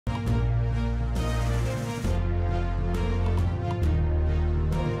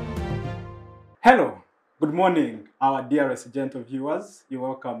Hello, good morning, our dear resident viewers. You're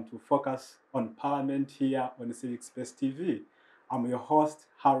welcome to Focus on Parliament here on the Civic Space TV. I'm your host,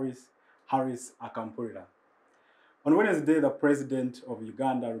 Harris Akampurira. On Wednesday, the President of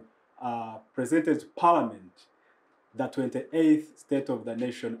Uganda presented to Parliament the 28th State of the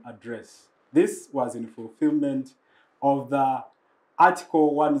Nation address. This was in fulfillment of the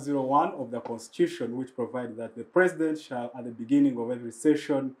Article 101 of the Constitution, which provides that the President shall, at the beginning of every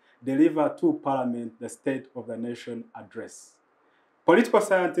session, deliver to Parliament the State of the Nation address. Political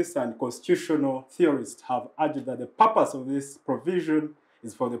scientists and constitutional theorists have argued that the purpose of this provision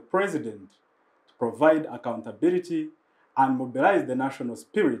is for the President to provide accountability and mobilize the national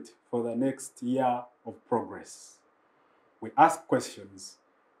spirit for the next year of progress. We ask questions.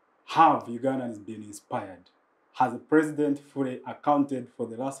 Have Ugandans been inspired? Has the President fully accounted for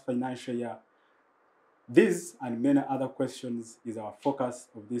the last financial year? These and many other questions is our focus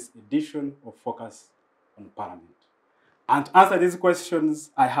of this edition of Focus on Parliament. And to answer these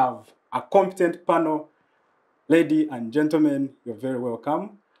questions, I have a competent panel. Ladies and gentlemen, you're very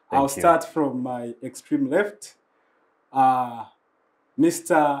welcome. I'll start from my extreme left. Mr.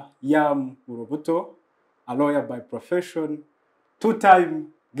 Yam Burobuto, a lawyer by profession,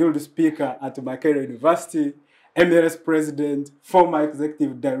 two-time Guild Speaker at Makerere University, MLS President, former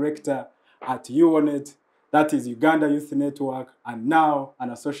Executive Director at UONET, that is Uganda Youth Network, and now an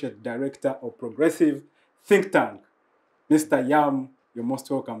Associate Director of Progressive Think Tank. Mr. Yam, you're most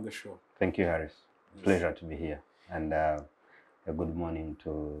welcome to the show. Thank you, Harris. Yes. Pleasure to be here, and a good morning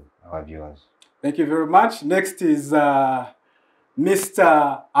to our viewers. Thank you very much. Next is Mr.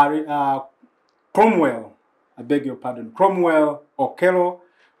 Cromwell, I beg your pardon, Cromwell Okello,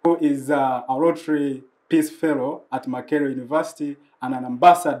 who is a Rotary Peace Fellow at Makerere University and an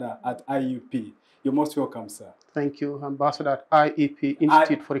ambassador at IUP. You're most welcome, sir. Thank you, Ambassador at IEP,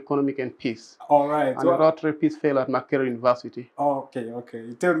 Institute for Economic and Peace. All right. And a Rotary Peace Fellow at Makerere University. Okay.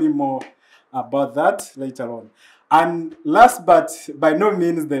 You tell me more about that later on. And last but by no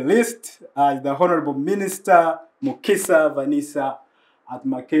means the least is the Honorable Minister Mukisa Vanessa at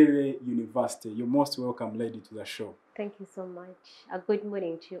Makerere University. You're most welcome, lady, to the show. Thank you so much. A good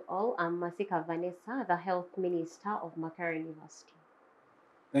morning to you all. I'm Masika Vanessa, the Health Minister of Makerere University.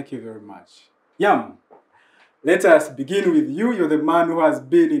 Thank you very much. Yam, let us begin with you. You're the man who has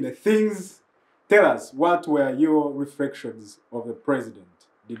been in the things. Tell us, what were your reflections of the President?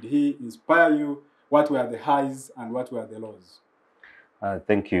 Did he inspire you? What were the highs and what were the lows?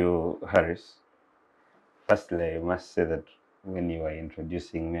 Thank you, Harris. Firstly, I must say that when you were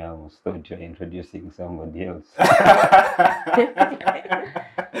introducing me, I almost thought you were introducing somebody else.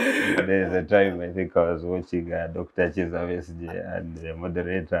 There's a time I think I was watching Dr. Civic and the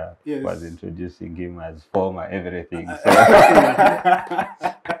moderator was introducing him as former everything.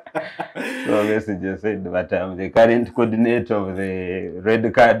 So obviously just said, but I'm the current coordinator of the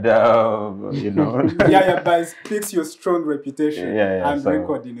red card, you know. But it speaks your strong reputation and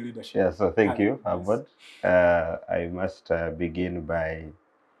record in leadership. Yeah, so thank you, Albert. I must begin by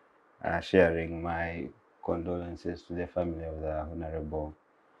sharing my condolences to the family of the Honorable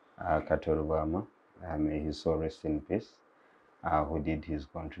Katorubama. May his soul rest in peace, who did his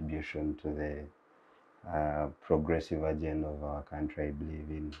contribution to the progressive agenda of our country, I believe,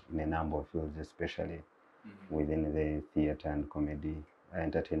 in a number of fields, especially within the theatre and comedy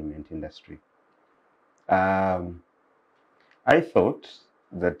entertainment industry. I thought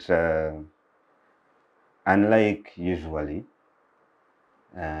that unlike usually,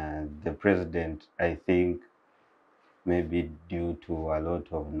 the President, I think, maybe due to a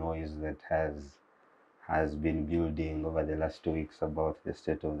lot of noise that has been building over the last 2 weeks about the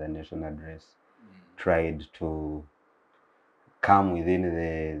State of the Nation address, tried to come within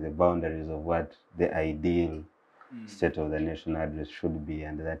the boundaries of what the ideal State of the Nation address should be,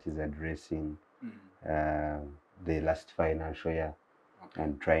 and that is addressing the last financial year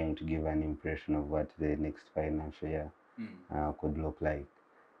and trying to give an impression of what the next financial year could look like.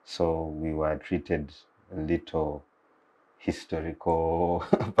 So we were treated a little historical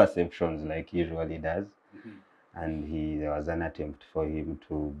perceptions like he usually does. And there was an attempt for him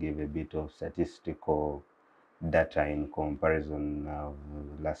to give a bit of statistical data in comparison of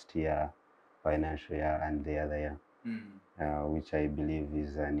last year, financial year, and the other year, which I believe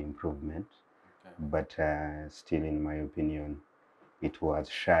is an improvement. But still, in my opinion, it was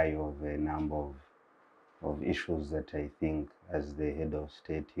shy of a number of issues that I think, as the head of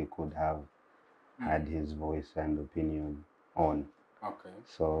state, he could have had his voice and opinion on.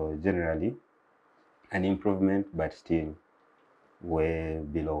 So generally, an improvement, but still way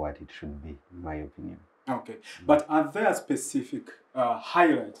below what it should be, in my opinion. Okay, but are there specific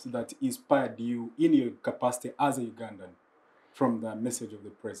highlights that inspired you in your capacity as a Ugandan from the message of the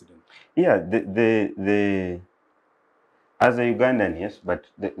president? Yeah, as a Ugandan, yes, but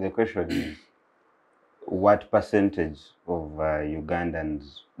the question is, what percentage of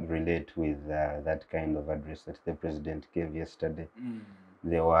Ugandans relate with that kind of address that the president gave yesterday?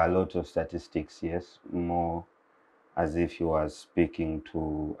 There were a lot of statistics, yes, more as if he was speaking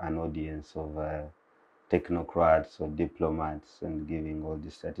to an audience of technocrats or diplomats and giving all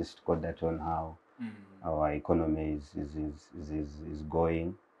the statistical data on how our economy is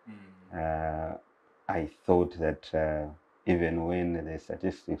going. I thought that even when the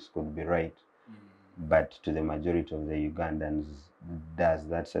statistics could be right, but to the majority of the Ugandans, does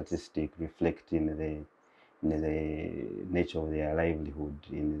that statistic reflect in the nature of their livelihood,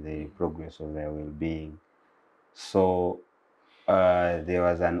 in the progress of their well-being? So there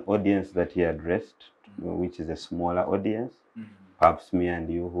was an audience that he addressed, which is a smaller audience, perhaps me and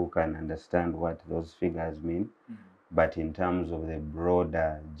you, who can understand what those figures mean. But in terms of the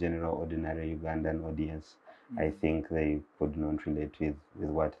broader, general, ordinary Ugandan audience, I think they could not relate with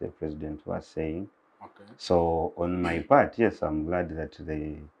what the president was saying. Okay. So on my part, yes, I'm glad that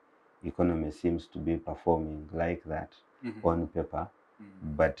the economy seems to be performing like that on paper.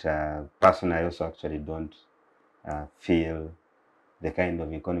 But personally, I also actually don't feel the kind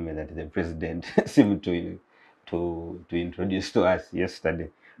of economy that the president seemed to introduce to us yesterday.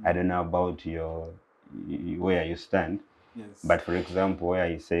 I don't know about where you stand. Yes. But for example, where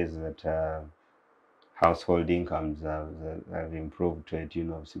he says that household incomes have improved to a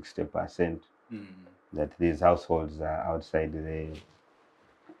tune of 60%, that these households are outside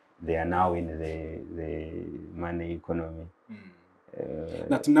they are now in the money economy.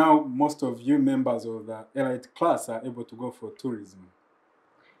 That now most of you members of the elite class are able to go for tourism.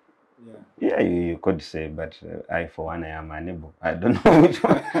 Yeah, you could say, but I, for one, I am unable. I don't know which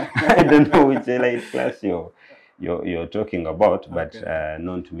one. I don't know which elite class you're talking about, but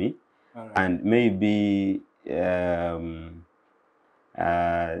not me. Right. And maybe I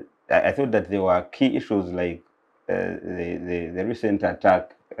thought that there were key issues like the recent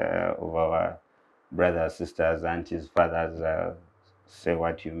attack of our brothers, sisters, aunties, fathers, say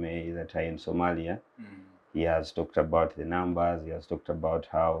what you may, that are in Somalia. He has talked about the numbers. He has talked about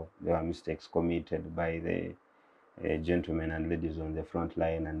how there were mistakes committed by the gentlemen and ladies on the front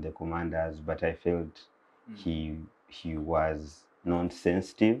line and the commanders. But I felt he was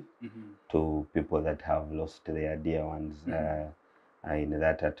non-sensitive to people that have lost their dear ones in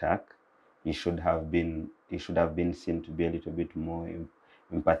that attack. He should have been seen to be a little bit more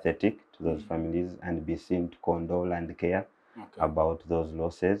empathetic to those families and be seen to condole and care about those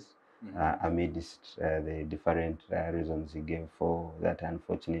losses. Amidst the different reasons he gave for that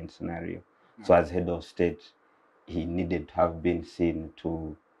unfortunate scenario. So as head of state, he needed to have been seen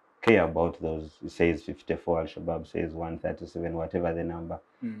to care about those. He says 54, Al-Shabaab says 137, whatever the number,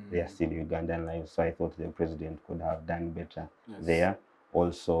 they are still Ugandan lives. So I thought the president could have done better there.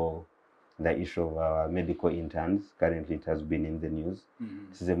 Also, the issue of our medical interns, currently it has been in the news.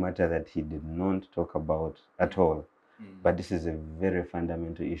 This is a matter that he did not talk about at all. But this is a very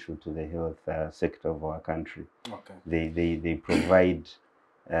fundamental issue to the health sector of our country. They provide,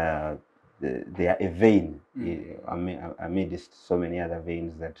 they are a vein amidst so many other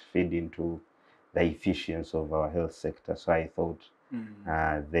veins that feed into the efficiency of our health sector. So I thought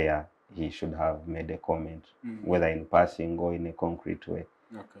there he should have made a comment, whether in passing or in a concrete way.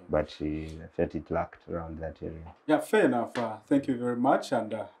 But I felt it lacked around that area. Yeah, fair enough. Thank you very much.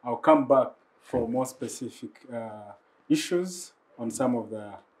 And I'll come back for more specific issues on some of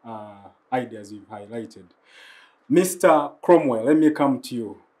the ideas you've highlighted. Mr. Cromwell, let me come to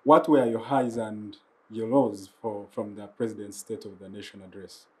you. What were your highs and your lows from the President's State of the Nation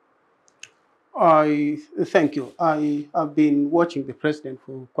address? Thank you. I have been watching the president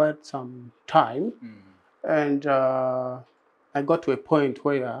for quite some time, and I got to a point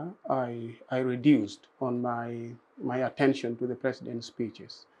where I reduced on my attention to the president's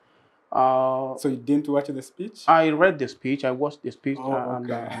speeches. So you didn't watch the speech? I read the speech. I watched the speech and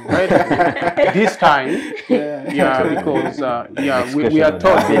read it this time. Because we are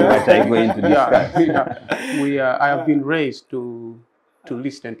told I have been raised to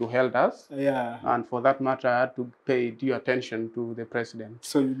listen to elders. And for that matter, I had to pay due attention to the president.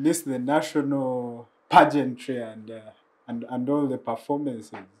 So you missed the national pageantry and all the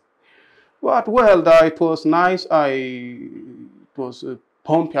performances. But well, it was nice. It was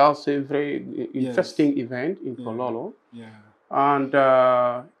Pompey, a very interesting event in Kololo. And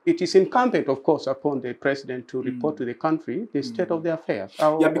it is incumbent, of course, upon the president to report to the country the state of the affairs.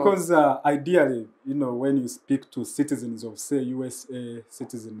 Yeah, because ideally, you know, when you speak to citizens of, say, USA,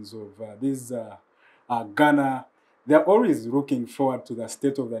 citizens of Ghana, they're always looking forward to the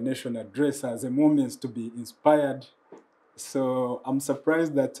State of the Nation address as a moment to be inspired. So I'm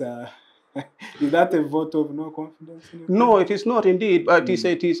surprised that is that a vote of no confidence in you? No, it is not indeed. But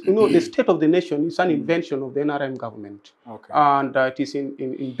it is you know, the State of the Nation is an invention of the NRM government. Okay. And it is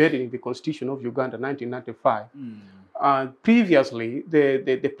embedded in the Constitution of Uganda, 1995. Previously,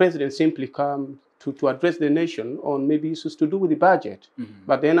 the president simply come to address the nation on maybe issues to do with the budget.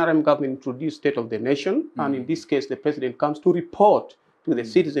 But the NRM government introduced State of the Nation, and in this case, the president comes to report to the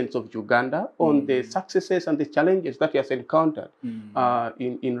citizens of Uganda on the successes and the challenges that he has encountered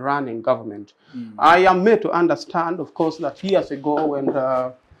in running government. I am made to understand, of course, that years ago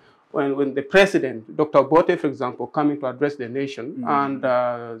when the president, Dr. Obote, for example, coming to address the nation, and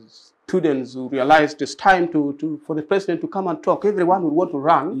students who realized it's time for the president to come and talk, everyone would want to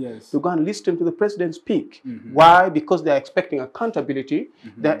run to go and listen to the president speak. Why? Because they are expecting accountability.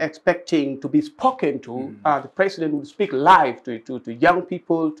 They're expecting to be spoken to. The president would speak live to young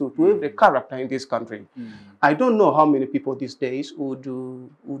people, to every character in this country. I don't know how many people these days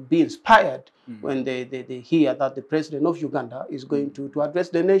would be inspired when they hear that the president of Uganda is going to address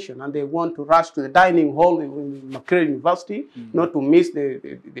the nation, and they want to rush to the dining hall in Makerere University, not to miss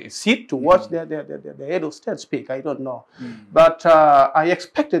the seat to watch the head of state speak. I don't know. But I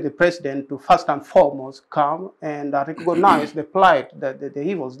expected the president to first and foremost come and recognize the plight, the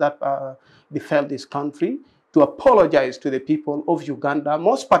evils that befell this country, to apologize to the people of Uganda,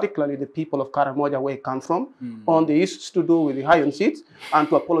 most particularly the people of Karamoja, where he comes from, on the issues to do with the high on seats, and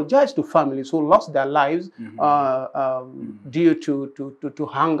to apologize to families who lost their lives due to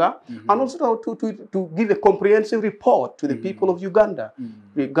hunger, and also to give a comprehensive report to the people of Uganda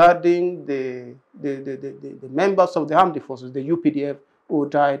regarding the members of the armed forces, the UPDF, who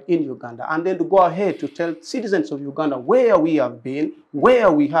died in Uganda, and then to go ahead to tell citizens of Uganda where we have been, where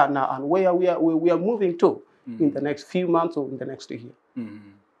we are now, and where we are moving to in the next few months or in the next year.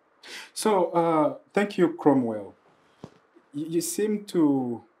 So, thank you, Cromwell. You seem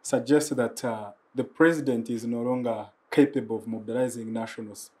to suggest that the president is no longer capable of mobilizing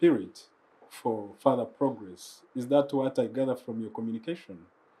national spirit for further progress. Is that what I gather from your communication?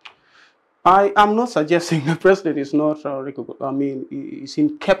 I am not suggesting the president is not, is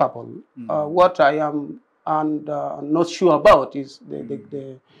incapable. What I am not sure about is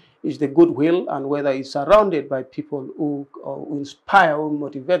the goodwill, and whether he's surrounded by people who inspire or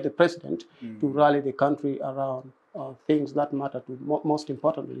motivate the president to rally the country around things that matter to, most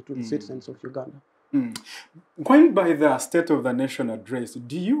importantly, to the citizens of Uganda. Going by the State of the Nation address,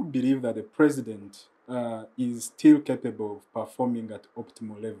 do you believe that the president is still capable of performing at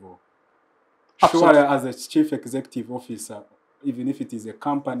optimal level? Absolutely. Sure, as a chief executive officer, even if it is a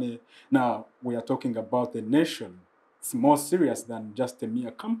company, now we are talking about the nation. It's more serious than just a mere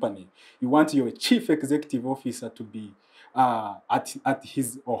company. You want your chief executive officer to be at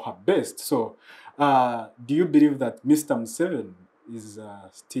his or her best. So do you believe that Mr. Museveni is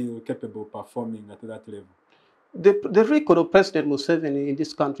still capable of performing at that level? The record of President Museveni in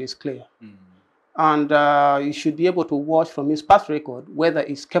this country is clear. And you should be able to watch from his past record whether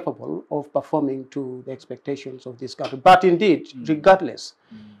he's capable of performing to the expectations of this country. But indeed, regardless,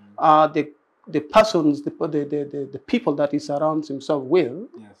 the persons, the people that he surrounds himself with,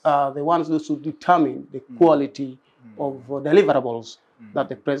 are the ones who should determine the quality of deliverables that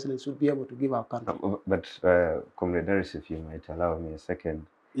the president should be able to give our country. But, Comrade Harris, if you might allow me a second.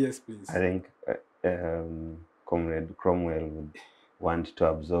 Yes, please. I think Comrade Cromwell would want to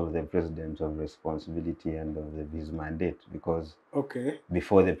absolve the president of responsibility and of his mandate, because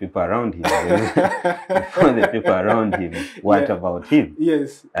before the people around him, what about him?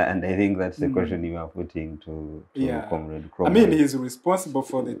 Yes. And I think that's the question you are putting to Comrade Cromwell. I mean, he's responsible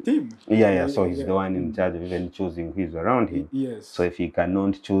for the team. So he's the one in charge of even choosing who's around him. Yes. So if he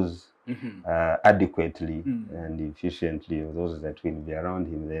cannot choose adequately and efficiently of those that will be around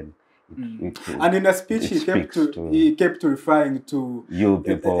him, then and in a speech, he kept referring to you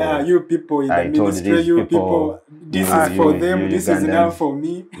people, you people in the ministry, you people, this is for them, this is now for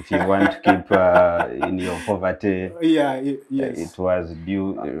me. If you want to keep in your poverty, it was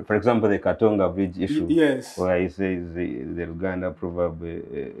due. For example, the Katonga Bridge issue, where he says the Uganda proverb, so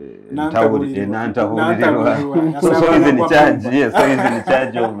he's in charge. Yes, so he's in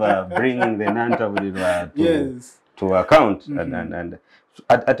charge of bringing the Nanta to account, and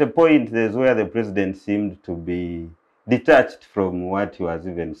at a point, there's where the president seemed to be detached from what he was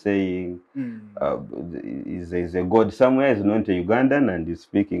even saying. Is a God somewhere, is not a Ugandan, and is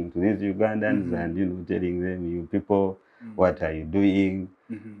speaking to these Ugandans and, you know, telling them, you people, what are you doing?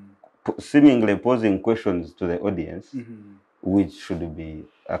 Seemingly posing questions to the audience, which should be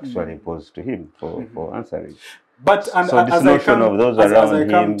actually posed to him for answering. But so this notion of those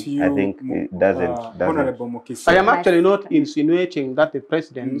around him, I think it doesn't. Honorable Mukisa. I am actually not insinuating that the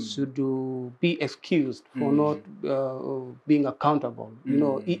president should be excused for not being accountable. You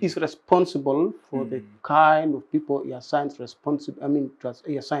know, he is responsible for the kind of people he assigns responsible. I mean,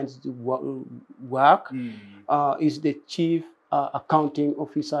 he assigns to work. Is the chief accounting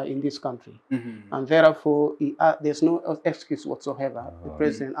officer in this country, and therefore there's no excuse whatsoever. The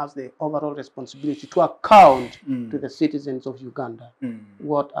president has the overall responsibility to account to the citizens of Uganda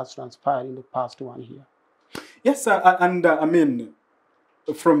what has transpired in the past 1 year. Yes, and I mean,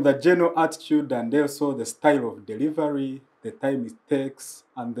 from the general attitude and also the style of delivery, the time it takes,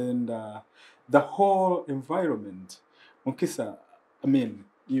 and then the whole environment. Mukisa, I mean,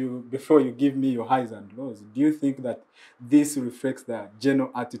 before you give me your highs and lows, do you think that this reflects the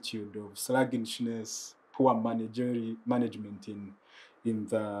general attitude of sluggishness, poor management in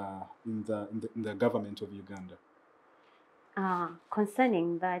the government of Uganda?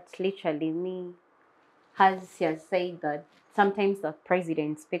 Concerning that, literally me, as he has said that sometimes the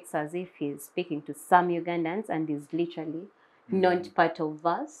president speaks as if he's speaking to some Ugandans and is literally not part of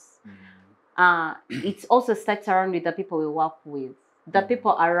us. It also starts around with the people we work with. The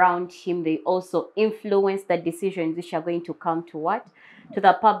people around him, they also influence the decisions which are going to come to what? To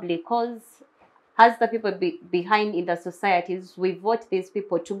the public. Because as the people behind in the societies, we vote these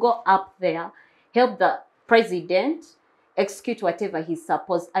people to go up there, help the president execute whatever he's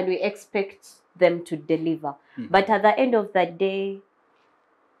supposed, and we expect them to deliver. But at the end of the day,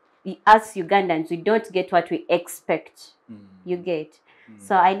 as Ugandans, we don't get what we expect. You get?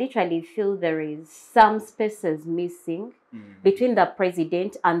 So I literally feel there is some spaces missing between the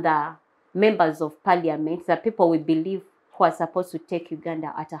president and the members of parliament, the people we believe who are supposed to take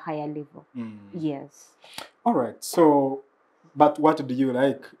Uganda at a higher level. Yes. All right. So, but what do you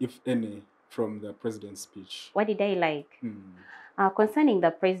like, if any, from the president's speech? What did I like? Concerning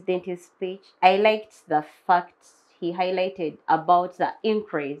the president's speech, I liked the fact he highlighted about the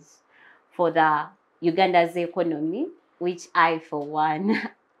increase for the Uganda's economy, which I, for one,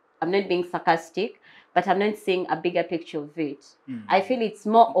 I'm not being sarcastic, but I'm not seeing a bigger picture of it. I feel it's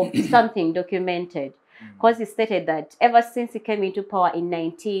more of something documented, because he stated that ever since he came into power in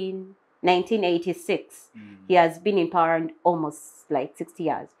 1986, he has been in power almost like 60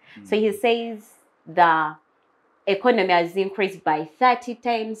 years. So he says the economy has increased by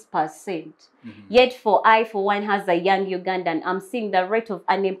 30%. Yet for one, as a young Ugandan, I'm seeing the rate of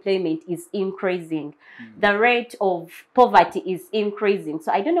unemployment is increasing. The rate of poverty is increasing.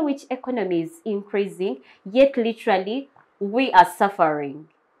 So I don't know which economy is increasing, yet literally we are suffering.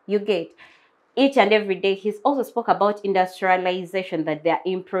 You get? Each and every day, he's also spoke about industrialization, that they're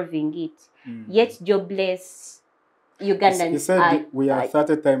improving it. Yet jobless Ugandans. He said we are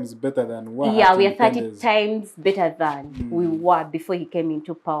 30 times better than what? Yeah, we are 30 times better than we were before he came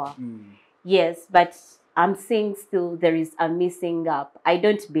into power. Yes, but I'm seeing still there is a missing gap. I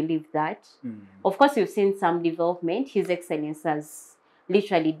don't believe that. Of course, you've seen some development. His Excellency has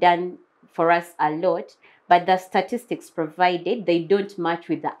literally done for us a lot, but the statistics provided, they don't match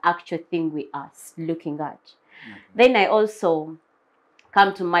with the actual thing we are looking at. Then I also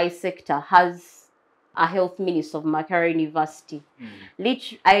come to my sector as a health minister of Makerere University.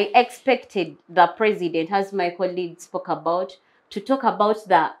 I expected the president, as my colleague spoke about, to talk about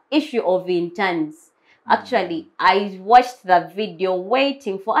the issue of interns. Actually, I watched the video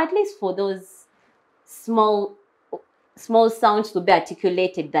waiting for at least for those small sounds to be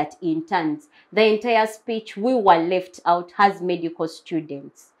articulated, that interns. The entire speech, we were left out as medical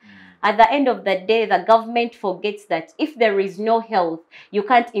students. At the end of the day, the government forgets that if there is no health, you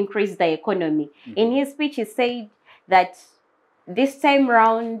can't increase the economy. In his speech, he said that this time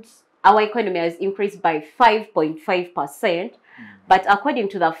round, our economy has increased by 5.5%. But according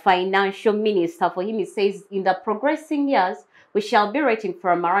to the financial minister, for him, he says in the progressing years, we shall be rating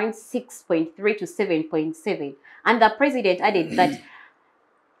from around 6.3 to 7.7. And the president added that,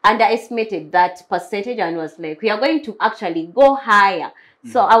 underestimated that percentage, and was like, we are going to actually go higher.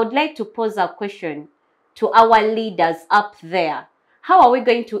 So I would like to pose a question to our leaders up there. How are we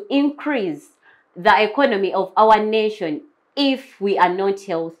going to increase the economy of our nation if we are not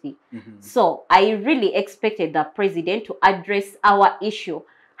healthy? So I really expected the president to address our issue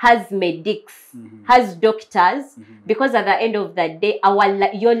has medics, has doctors, because at the end of the day,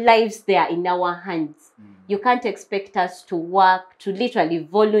 your lives, they are in our hands. You can't expect us to work, to literally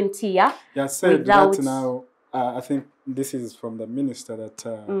volunteer. Yeah, said without... that now, I think this is from the minister that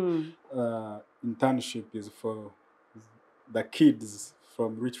internship is for the kids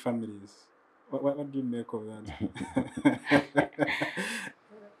from rich families. What do you make of that?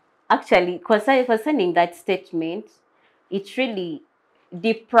 Actually, concerning that statement, it's really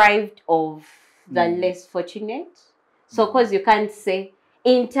deprived of the less fortunate. So, of course, you can't say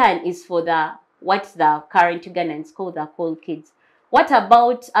intern is for what the current Ugandans call the cool kids. What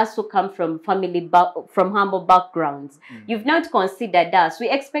about us who come from from humble backgrounds? You've not considered us. We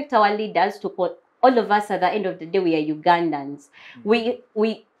expect our leaders to put all of us at the end of the day. We are Ugandans.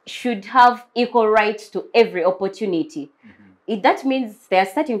 We should have equal rights to every opportunity. That means they are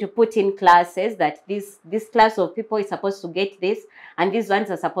starting to put in classes that this class of people is supposed to get this, and these ones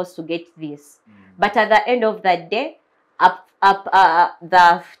are supposed to get this. But at the end of the day,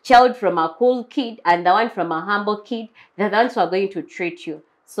 the child from a cool kid and the one from a humble kid, they're the ones who are going to treat you.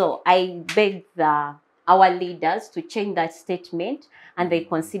 So I beg our leaders to change that statement, and they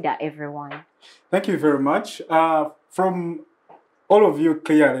consider everyone. Thank you very much. From all of you,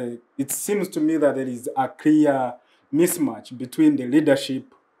 clearly, it seems to me that there is a clear mismatch between the leadership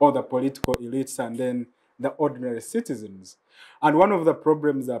or the political elites and then the ordinary citizens. And one of the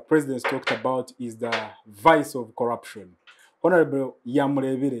problems that presidents talked about is the vice of corruption. Honorable Yam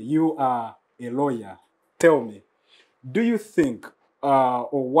Burobuto, you are a lawyer. Tell me, do you think,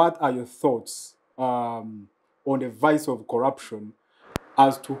 or what are your thoughts on the vice of corruption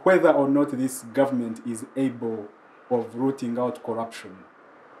as to whether or not this government is able of rooting out corruption?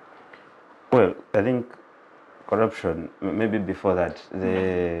 Well, I think corruption, maybe before that,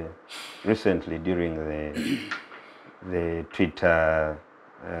 recently during the Twitter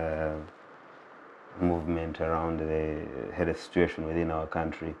movement around the health situation within our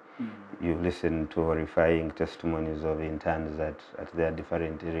country, you listen to horrifying testimonies of interns at their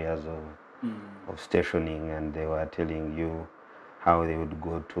different areas of stationing, and they were telling you how they would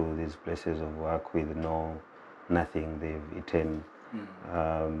go to these places of work with nothing they've eaten.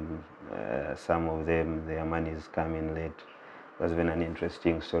 Some of them, their money is coming late. There's been an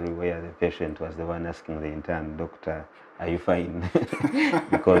interesting story where the patient was the one asking the intern, "Doctor, are you fine?"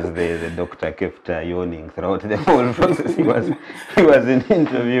 Because the doctor kept yawning throughout the whole process. He wasn't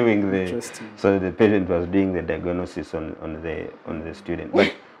interviewing so the patient was doing the diagnosis on the student.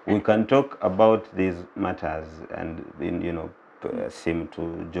 But we can talk about these matters and seem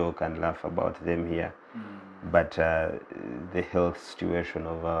to joke and laugh about them here. But the health situation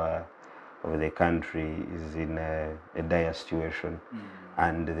of the country is in a dire situation,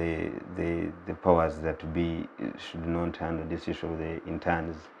 and the powers that be should not handle this issue of the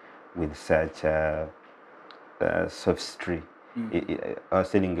interns with such sophistry. I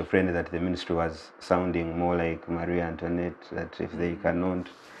was telling a friend that the ministry was sounding more like Marie Antoinette, that if they cannot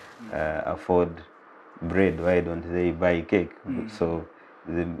afford bread, why don't they buy cake? So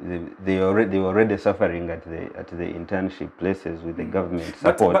they were already suffering at the internship places with the government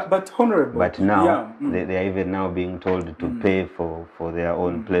support. But honorable. But now they are even now being told to pay for their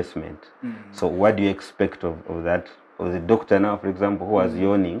own placement. So what do you expect of that? Of the doctor now, for example, who was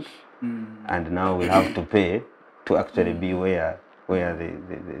yawning, and now will have to pay to actually be where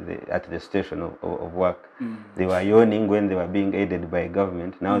they at the station of work. They were yawning when they were being aided by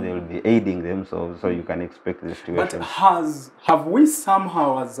government. Now they will be aiding them, so you can expect this situation. But have we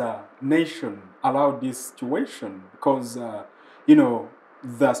somehow as a nation allowed this situation? Because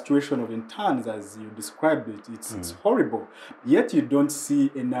the situation of interns, as you described it, it's horrible. Yet you don't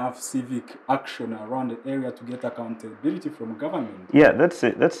see enough civic action around the area to get accountability from government. Yeah, that's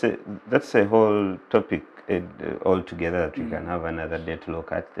a whole topic altogether that we can have another day to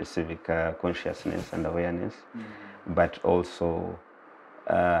look at, the civic consciousness and awareness, but also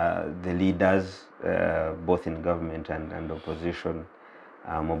the leaders, both in government and opposition,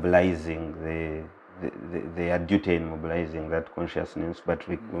 mobilizing their duty in mobilizing that consciousness. But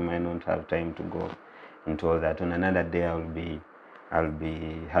we might not have time to go into all that. On another day, I'll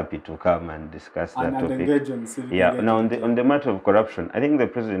be happy to come and discuss that topic. Engage on civic Now on the matter of corruption, I think the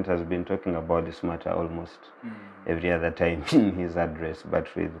president has been talking about this matter almost every other time in his address, but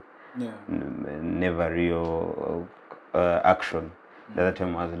with never real action. The other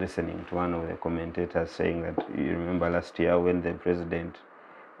time I was listening to one of the commentators saying that, you remember last year when the president,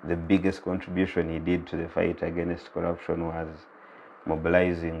 the biggest contribution he did to the fight against corruption was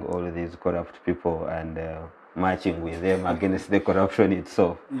mobilizing all these corrupt people and marching with them against the corruption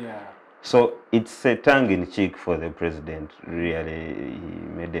itself. So it's a tongue-in-cheek for the president, really. He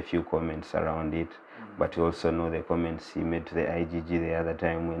made a few comments around it, but you also know the comments he made to the IGG the other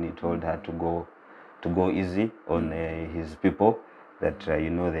time when he told her to go easy on his people, that you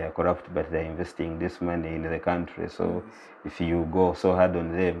know they are corrupt, but they're investing this money in the country. So if you go so hard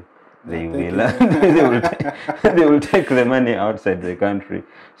on them, they will they will take the money outside the country.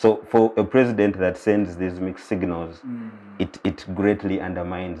 So for a president that sends these mixed signals, it greatly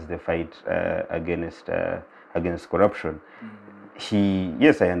undermines the fight against corruption.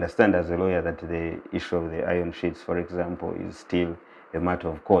 Yes, I understand as a lawyer that the issue of the iron sheets, for example, is still a matter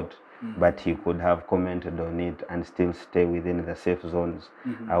of court, but he could have commented on it and still stay within the safe zones,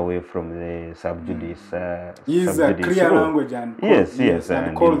 away from the sub judice. Use a clear language and call,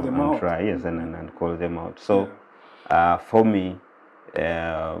 and call them out. Try, and call them out. So, for me,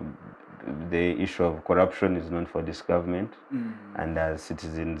 the issue of corruption is not for this government, and as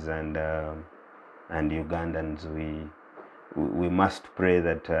citizens and Ugandans, we must pray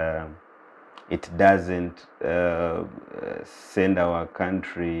that it doesn't send our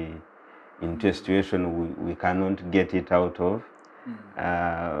country into a situation we cannot get it out of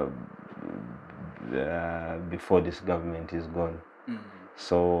before this government is gone.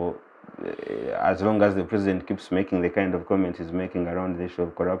 So as long as the president keeps making the kind of comments he's making around the issue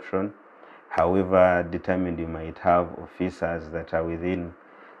of corruption, however determined you might have officers that are within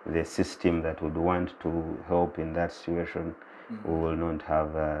the system that would want to help in that situation, we will not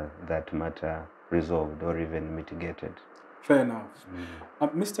have that matter resolved or even mitigated. Fair enough.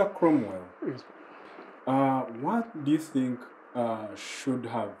 Mr. Cromwell, what do you think should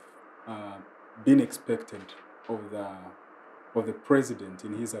have been expected of the president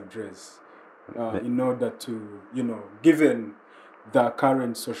in his address in order to, given the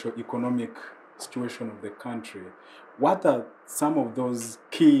current socio-economic situation of the country, what are some of those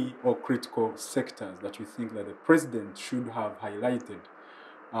key or critical sectors that you think that the president should have highlighted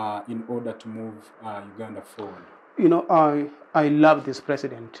in order to move Uganda forward? I love this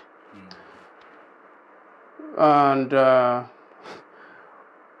president. And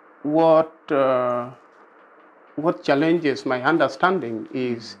what challenges my understanding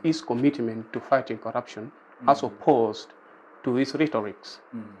is his commitment to fighting corruption as opposed to his rhetorics.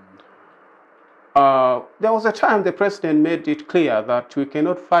 There was a time the president made it clear that we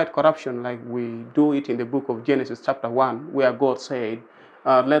cannot fight corruption like we do it in the book of Genesis chapter 1, where God said,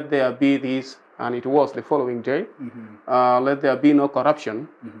 let there be this, and it was the following day, let there be no corruption,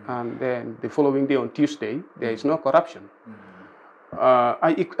 and then the following day on Tuesday, there is no corruption.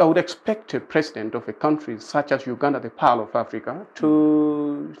 I would expect a president of a country such as Uganda, the Pearl of Africa,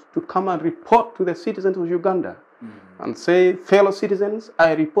 to come and report to the citizens of Uganda and say, fellow citizens,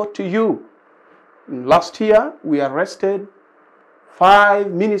 I report to you. Last year, we arrested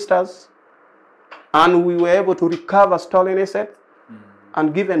 5 ministers and we were able to recover stolen assets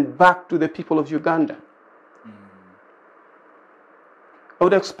and given back to the people of Uganda. I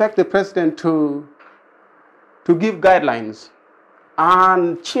would expect the president to give guidelines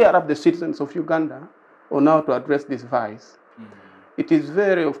and cheer up the citizens of Uganda on how to address this vice. It is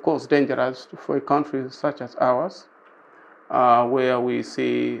very, of course, dangerous for a country such as ours, where we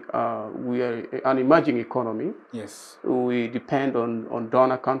see we are an emerging economy. Yes. We depend on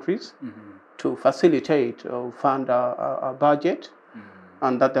donor countries to facilitate or fund our budget,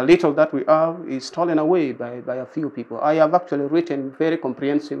 and that the little that we have is stolen away by a few people. I have actually written very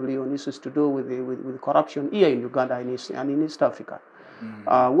comprehensively on issues to do with corruption here in Uganda and in East Africa.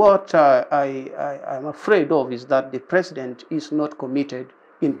 What I'm afraid of is that the president is not committed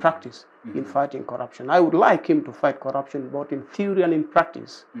in practice in fighting corruption. I would like him to fight corruption both in theory and in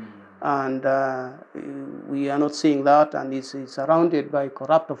practice. And we are not seeing that, and it's surrounded by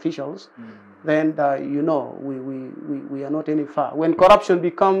corrupt officials. Then we are not any far. When corruption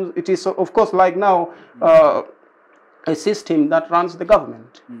becomes, it is of course like now a system that runs the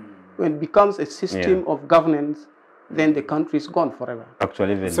government. When it becomes a system of governance, then the country is gone forever.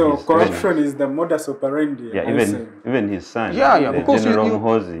 Actually, even corruption is the modus operandi. Yeah, even his son, because General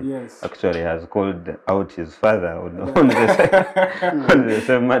Muhoozi, actually has called out his father on the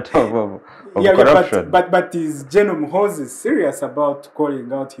same matter of corruption. But is General Muhoozi serious about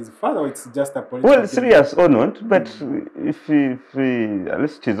calling out his father, or it's just a political? Well, serious or not, but if at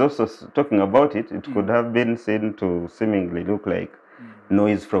least he's also talking about it, it could have been seen to seemingly look like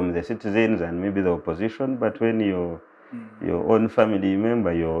noise from the citizens and maybe the opposition, but when your own family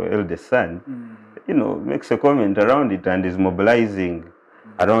member, your eldest son, makes a comment around it and is mobilizing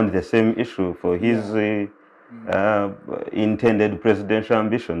around the same issue for his intended presidential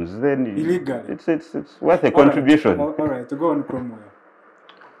ambitions, then illegally, it's worth a contribution. All right, to go on, Cromwell.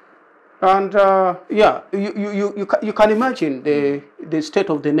 And yeah, you can imagine the state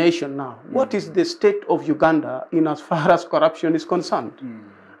of the nation now. What is the state of Uganda in as far as corruption is concerned?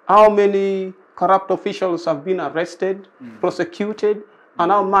 How many corrupt officials have been arrested, prosecuted,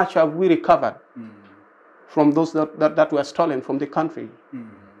 and how much have we recovered from those that were stolen from the country?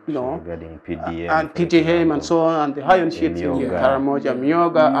 You know, regarding PDM, and PDM and so on, and the iron sheets in Karamoja,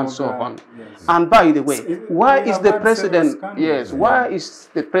 Myoga, and so on. Yes. And by the way, why is the president, scandals, why is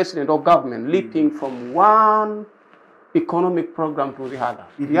the president or government leaping from one economic program to the other?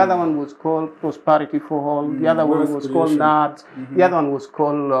 The other one was called Prosperity for All, the other one was called NADS, the other one was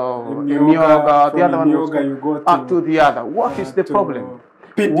called Myoga, the other one was called to the other. What is the problem?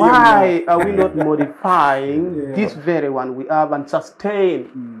 Why are we not modifying this very one we have and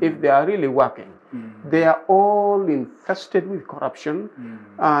sustain if they are really working? They are all infested with corruption,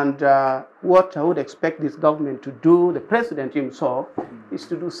 and what I would expect this government to do, the president himself, is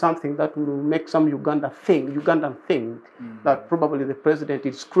to do something that will make some Ugandan think that probably the president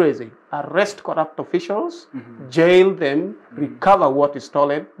is crazy. Arrest corrupt officials, jail them, recover what is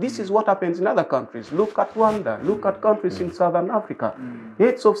stolen. This is what happens in other countries. Look at Rwanda, look at countries in Southern Africa.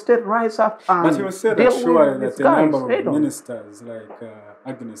 Heads of state rise up and but you said that surely that a number of ministers like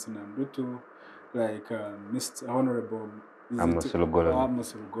Agnes Nambutu, like Mr. Honorable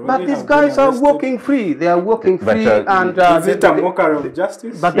but these guys are working free. They are working free, and is it a mockery of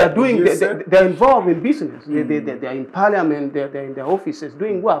justice? But they're doing. They're involved in business. They're in parliament. They're in their offices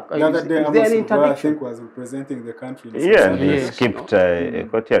doing work. The other day, I think was representing the country. He skipped a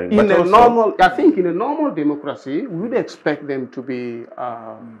court hearing. In a normal, I think in a normal democracy, we would expect them to be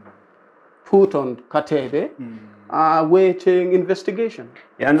put on katebe. Waiting investigation.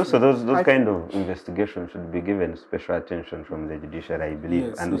 Yeah, and also those kind of investigations should be given special attention from the judiciary, I believe.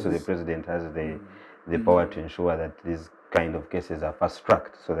 Yes, and also the president has the power to ensure that these kind of cases are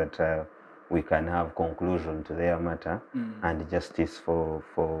fast-tracked so that we can have conclusion to their matter and justice for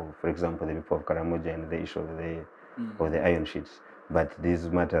example, the people of Karamoja and the issue of the iron sheets. But these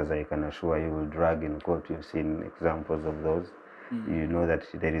matters, I can assure you, will drag in court. You've seen examples of those. You know that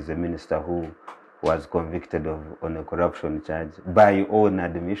there is a minister who was convicted on a corruption charge by own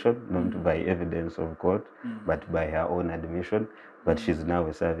admission, not by evidence of court, but by her own admission. But she's now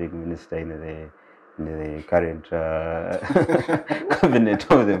a serving minister in the current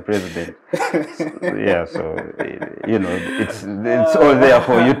cabinet of the president. So you know, it's all there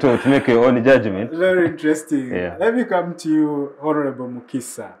for you to make your own judgment. Very interesting. Let me come to you, Honorable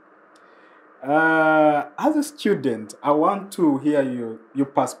Mukisa. As a student, I want to hear your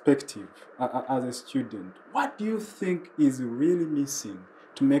perspective as a student. What do you think is really missing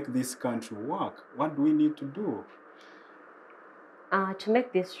to make this country work? What do we need to do? To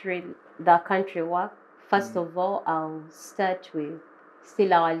make the country work, first of all, I'll start with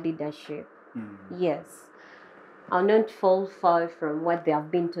still our leadership. Yes. I'll not fall far from what they have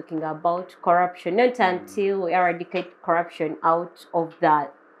been talking about, corruption. Not until we eradicate corruption out of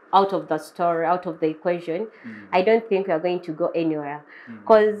the story, out of the equation, I don't think we are going to go anywhere.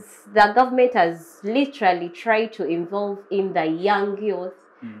 Because the government has literally tried to involve in the young youth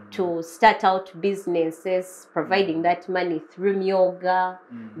to start out businesses, providing that money through Myoga,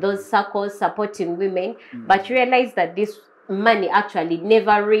 those circles supporting women, but realize that this money actually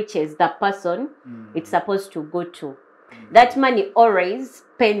never reaches the person it's supposed to go to. That money always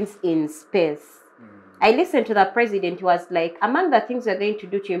spends in space. I listened to the president who was like, among the things we're going to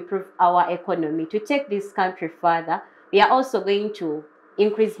do to improve our economy, to take this country further, we are also going to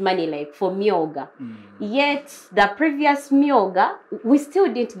increase money like for Myoga. Yet the previous Myoga, we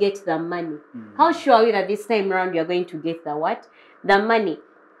still didn't get the money. How sure are we that this time around we are going to get the what? The money.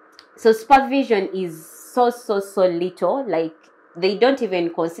 So supervision is so little, like they don't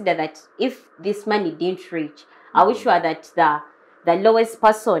even consider that if this money didn't reach, are we sure that the lowest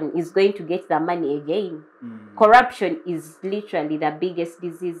person is going to get the money again? Corruption is literally the biggest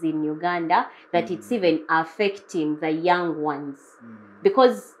disease in Uganda, that it's even affecting the young ones.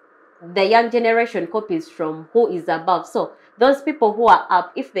 Because the young generation copies from who is above. So those people who are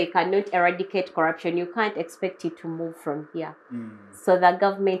up, if they cannot eradicate corruption, you can't expect it to move from here. So the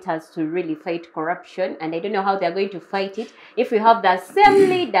government has to really fight corruption, and I don't know how they're going to fight it if we have the same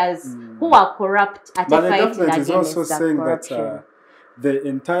leaders who are corrupt at but a fight against the corruption. But the government is also saying that the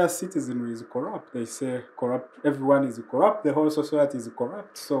entire citizenry is corrupt. They say everyone is corrupt, the whole society is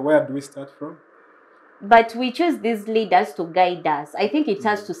corrupt. So where do we start from? But we choose these leaders to guide us. I think it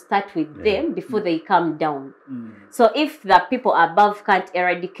has to start with them before they come down. So if the people above can't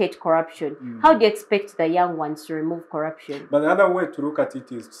eradicate corruption, how do you expect the young ones to remove corruption? But the other way to look at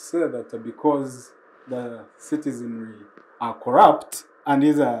it is to say that because the citizenry are corrupt, and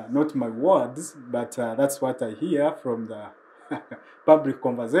these are not my words, but that's what I hear from the public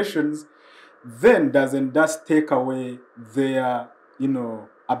conversations, then doesn't that take away their,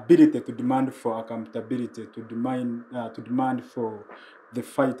 ability to demand for accountability, to demand for the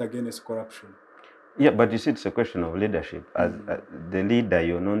fight against corruption? Yeah, but you see, it's a question of leadership. As the leader,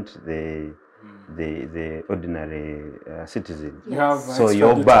 you're not the ordinary citizen. You have So extra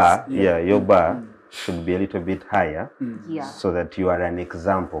your duties. bar, your bar should be a little bit higher, Yeah. so that you are an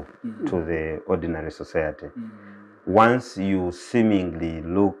example to the ordinary society. Once you seemingly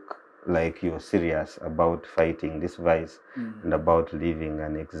look like you're serious about fighting this vice and about living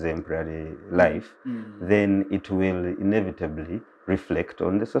an exemplary life, then it will inevitably reflect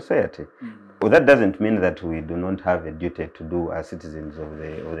on the society. Well, that doesn't mean that we do not have a duty to do as citizens of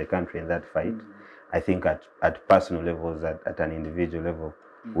the country in that fight. I think at personal levels, at an individual level,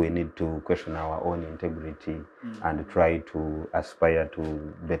 we need to question our own integrity and try to aspire to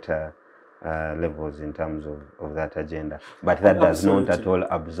better levels in terms of that agenda. But that does not at all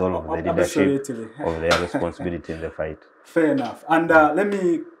absolve the leadership of their responsibility in the fight. Fair enough. And let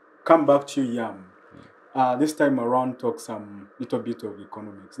me come back to Yam. This time around, talk some little bit of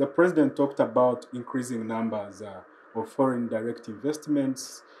economics. The president talked about increasing numbers of foreign direct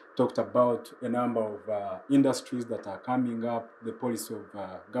investments, talked about a number of industries that are coming up, the policy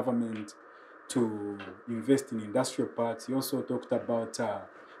of government to invest in industrial parks. He also talked about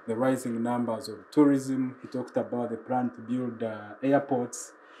the rising numbers of tourism. He talked about the plan to build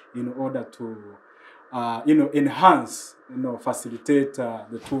airports in order to enhance, facilitate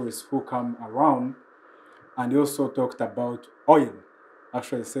the tourists who come around. And he also talked about oil.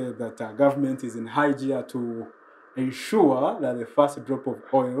 Actually said that government is in high gear to ensure that the first drop of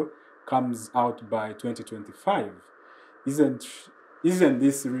oil comes out by 2025. Isn't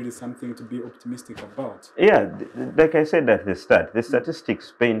this really something to be optimistic about? Yeah, like I said at the start, the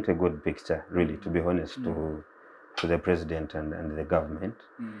statistics paint a good picture, really, to be honest, to the president and the government.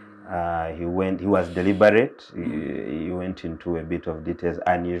 He was deliberate. He went into a bit of details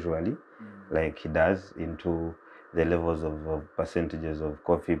unusually, like he does, into the levels of percentages of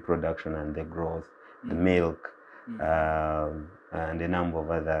coffee production and the growth, the milk, and a number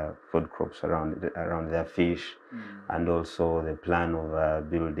of other food crops around their fish, and also the plan of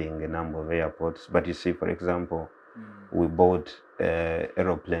building a number of airports. But you see, for example, we bought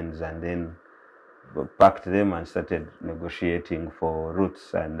aeroplanes and then packed them and started negotiating for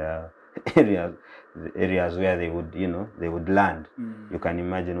routes and areas where they would land. You can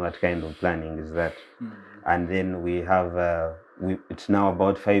imagine what kind of planning is that. And then we have it's now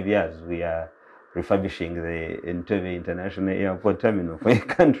about 5 years we are refurbishing the Entebbe International Airport Terminal for a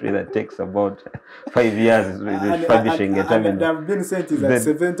country that takes about 5 years refurbishing a terminal. And there have been sent at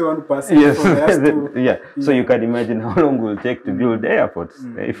 71%. Yes, So you can imagine how long it will take to build airports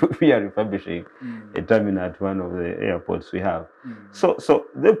if we are refurbishing a terminal at one of the airports we have. So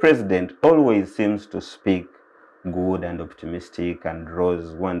the president always seems to speak good and optimistic and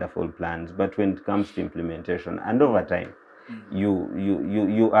draws wonderful plans, but when it comes to implementation and over time,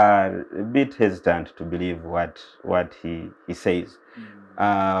 you are a bit hesitant to believe what he says.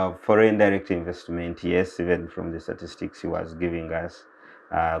 Foreign direct investment, yes, even from the statistics he was giving us,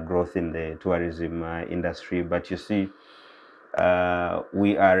 growth in the tourism industry, but you see,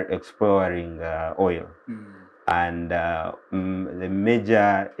 we are exploring oil. And the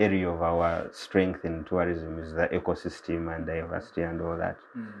major area of our strength in tourism is the ecosystem and diversity and all that.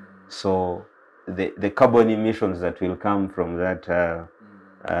 So the carbon emissions that will come from that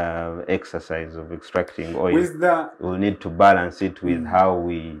exercise of extracting oil, we'll need to balance it with how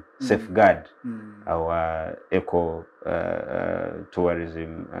we safeguard our eco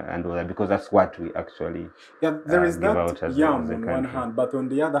tourism and all that, because that's what we actually there is give out as a on one hand, but on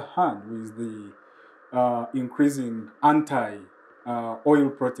the other hand, with the increasing anti-oil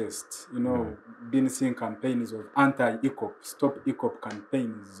protests, been seeing campaigns of anti-ECOP, stop ECOP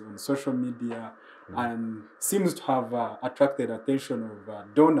campaigns on social media, and seems to have attracted attention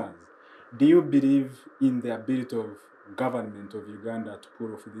of donors. Do you believe in the ability of government of Uganda to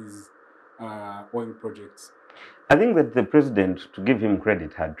pull off these oil projects? I think that the president, to give him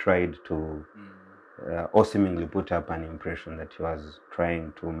credit, had tried to or seemingly put up an impression that he was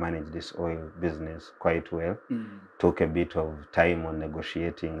trying to manage this oil business quite well. Took a bit of time on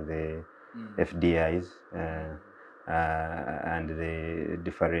negotiating the FDIs and the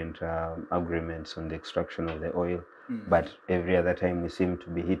different agreements on the extraction of the oil. But every other time we seem to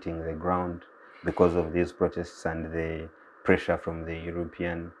be hitting the ground because of these protests and the pressure from the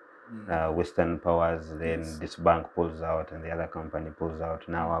European Western powers. Then this bank pulls out and the other company pulls out.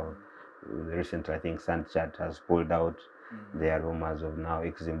 Now recently, I think Sanchat has pulled out. There are rumors of now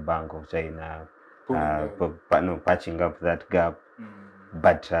Exim Bank of China patching up that gap.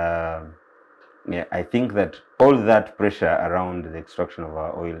 But yeah, I think that all that pressure around the extraction of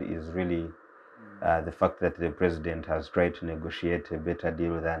our oil is really the fact that the president has tried to negotiate a better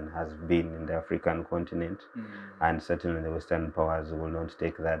deal than has been in the African continent, and certainly the Western powers will not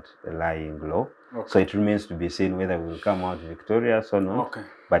take that lying low. So it remains to be seen whether we will come out victorious or not.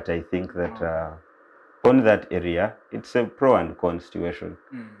 But I think that on that area, it's a pro and con situation.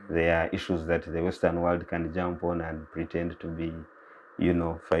 There are issues that the Western world can jump on and pretend to be, you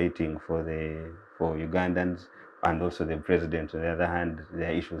know, fighting for Ugandans, and also the president. On the other hand, there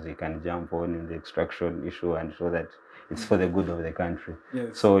are issues he can jump on in the extraction issue and show that it's for the good of the country.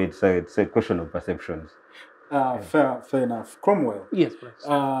 So it's a question of perceptions. Fair enough. Cromwell. Yes, please.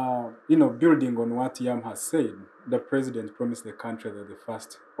 You know, building on what Yam has said, the president promised the country that the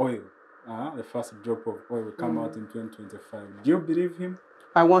first drop of oil will come out in 2025. Do you believe him?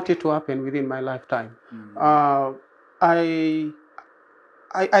 I want it to happen within my lifetime.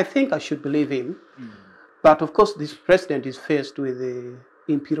 I think I should believe him, but of course this president is faced with the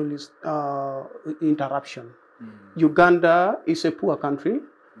imperialist interruption. Uganda is a poor country.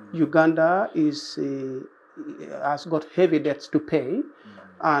 Uganda has got heavy debts to pay,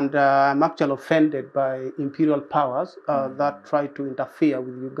 and I'm actually offended by imperial powers that try to interfere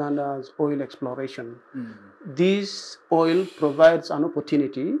with Uganda's oil exploration. This oil provides an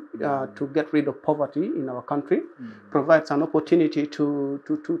opportunity to get rid of poverty in our country, provides an opportunity to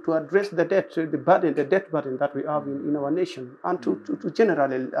address the debt burden that we have in our nation, and to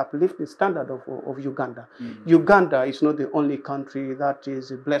generally uplift the standard of Uganda. Uganda is not the only country that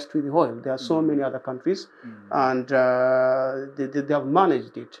is blessed with oil. There are so many other countries, and they have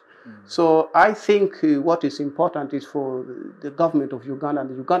managed it. So I think what is important is for the government of Uganda and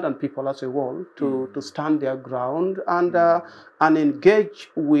the Ugandan people as a whole to stand their ground and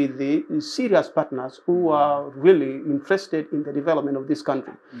engage with the serious partners who are really interested in the development of this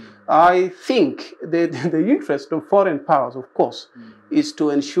country. I think the interest of foreign powers, of course, is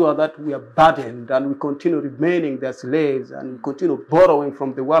to ensure that we are burdened and we continue remaining their slaves and we continue borrowing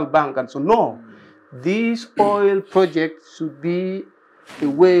from the World Bank and so on. No, these oil projects should be a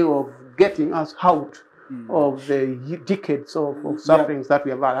way of getting us out of the decades of sufferings that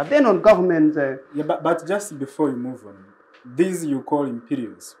we have had. And then on government... but just before you move on, these you call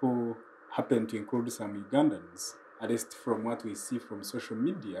imperials, who happen to include some Ugandans, at least from what we see from social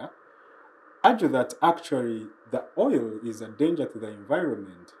media, argue that actually the oil is a danger to the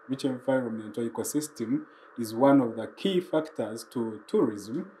environment, which environment or ecosystem is one of the key factors to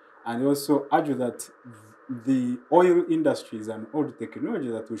tourism, and also argue that the oil industry is an old technology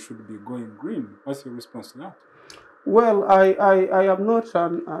that we should be going green. What's your response to that? Well, I am not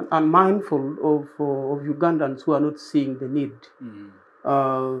unmindful of Ugandans who are not seeing the need.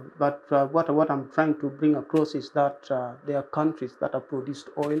 But what I'm trying to bring across is that there are countries that have produced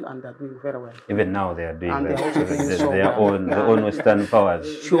oil and they're doing very well. Even now they are doing and that. Their own Western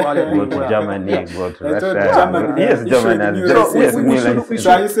powers. Go to Germany, go to Russia. Germany, yes, Germany.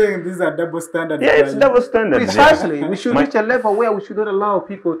 So are you saying these are double standards? Yeah, it's double standards. Precisely. We should reach a level where we should not allow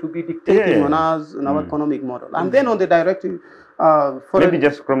people to be dictating on us and our economic model. And then on the directive... maybe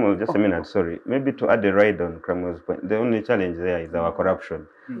just Cromwell, just a minute, sorry. Maybe to add a ride on Cromwell's point, the only challenge there is our corruption.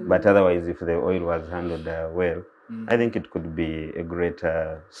 But otherwise, if the oil was handled well, I think it could be a great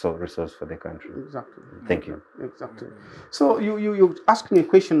resource for the country. Exactly. Thank you. Exactly. So you asked me a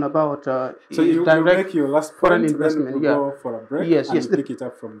question about so you make your last foreign point, investment. Then we'll go for a break. Yes, and pick it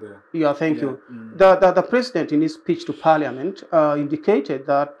up from there. Yeah, thank you. The president in his speech to Parliament indicated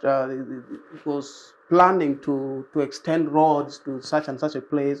that it was planning to extend roads to such and such a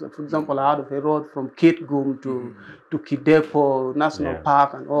place. For example, I heard of a road from Kitgum to Kidepo National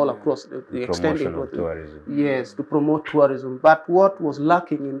Park and all across the extended of tourism. Yes, to promote tourism. But what was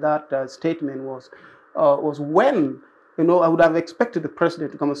lacking in that statement was when, I would have expected the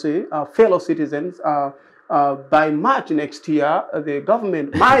president to come and say, fellow citizens, by March next year,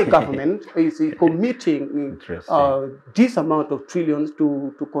 my government, is committing this amount of trillions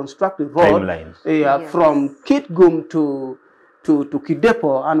to construct a road from Kitgum to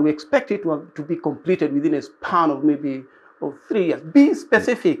Kidepo, and we expect it to be completed within a span of maybe 3 years. Be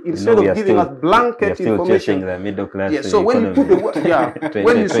specific instead of giving us blanket information. The middle class. Yes. So when you put the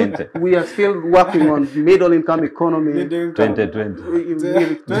when you should, we are still working on middle income economy. 2020.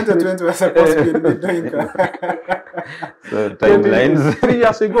 2020 was supposed to be middle income. So timelines. 3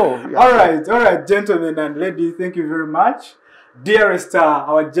 years ago. All right, gentlemen and ladies, thank you very much. Dearest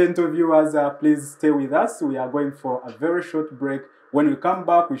our gentle viewers, please stay with us. We are going for a very short break. When we come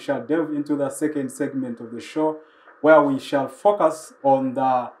back, we shall delve into the second segment of the show, where we shall focus on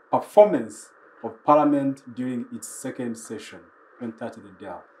the performance of Parliament during its second session. 2030 the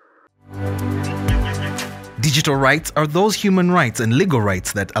dial. Digital rights are those human rights and legal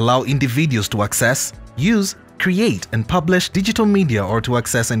rights that allow individuals to access, use, create and publish digital media or to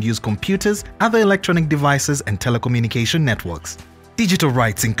access and use computers, other electronic devices and telecommunication networks. Digital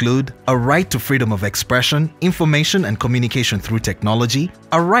rights include a right to freedom of expression, information and communication through technology,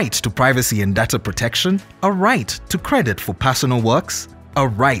 a right to privacy and data protection, a right to credit for personal works, a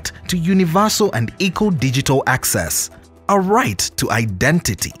right to universal and equal digital access, a right to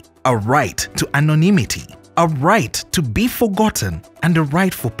identity, a right to anonymity, a right to be forgotten, and a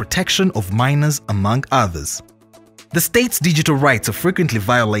right for protection of minors, among others. The state's digital rights are frequently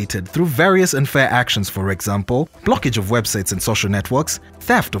violated through various unfair actions, for example, blockage of websites and social networks,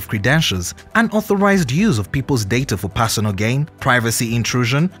 theft of credentials, unauthorized use of people's data for personal gain, privacy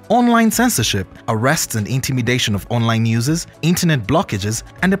intrusion, online censorship, arrests and intimidation of online users, internet blockages,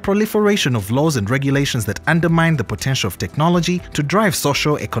 and the proliferation of laws and regulations that undermine the potential of technology to drive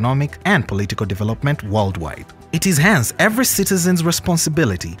social, economic, and political development worldwide. It is hence every citizen's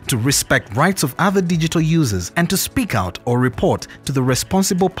responsibility to respect rights of other digital users and to speak out or report to the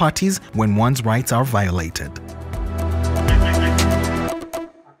responsible parties when one's rights are violated.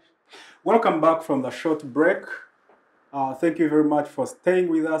 Welcome back from the short break. Thank you very much for staying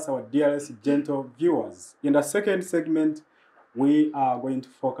with us, our dearest gentle viewers. In the second segment, we are going to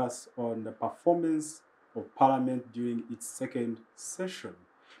focus on the performance of Parliament during its second session.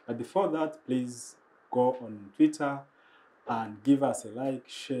 But before that, please go on Twitter and give us a like,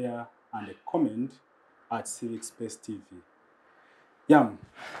 share, and a comment at Civic Space TV. Yam,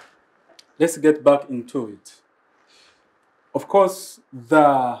 let's get back into it. Of course,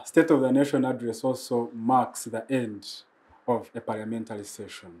 the State of the Nation address also marks the end of a parliamentary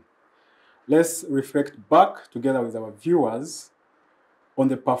session. Let's reflect back together with our viewers on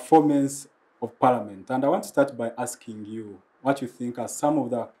the performance of Parliament. And I want to start by asking you what you think are some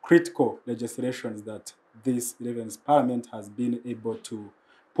of the critical legislations that this 11th Parliament has been able to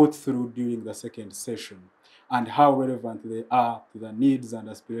put through during the second session, and how relevant they are to the needs and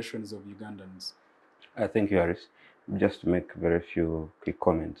aspirations of Ugandans. Thank you, Harris. Just to make very few quick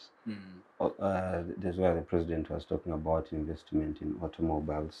comments. That's where the President was talking about investment in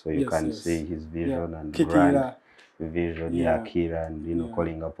automobiles, so you can see his vision and brand vision, Kira, and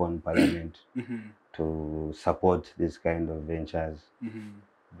calling upon Parliament to support this kind of ventures.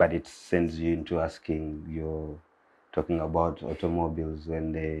 But it sends you into asking, you're talking about automobiles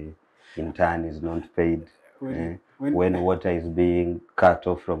when they in turn is not paid, when water is being cut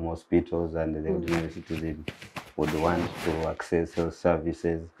off from hospitals and the ordinary citizen would want to access health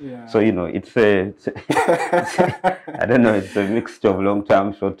services. So, it's I don't know, it's a mixture of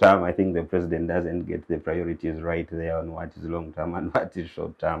long-term, short-term. I think the President doesn't get the priorities right there on what is long-term and what is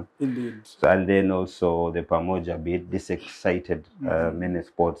short-term. Indeed. So, and then also the Pamoja bit, this excited many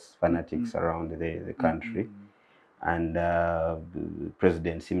sports fanatics around the country. And the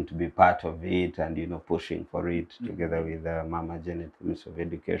President seemed to be part of it and, pushing for it together with Mama Janet, Minister of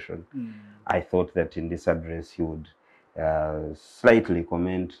Education. I thought that in this address he would slightly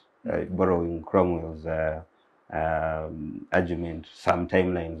comment, borrowing Cromwell's argument, some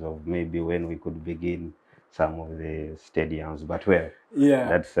timelines of maybe when we could begin some of the stadiums. But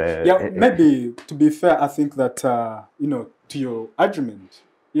that's... maybe, to be fair, I think that, to your argument,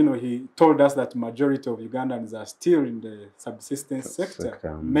 he told us that majority of Ugandans are still in the subsistence sector,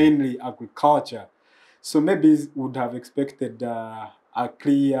 mainly agriculture. So maybe would have expected a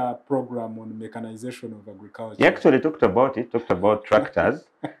clear program on mechanization of agriculture. He actually talked about tractors,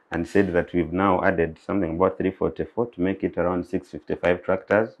 and said that we've now added something about 344 to make it around 655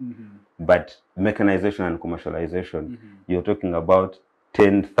 tractors. But mechanization and commercialization, you're talking about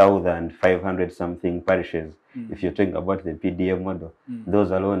 10,500 something parishes. If you're talking about the PDM model,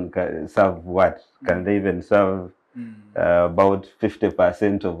 those alone can serve what? Can they even serve about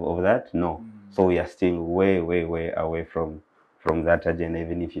 50% of that? No. So we are still way away from that agenda,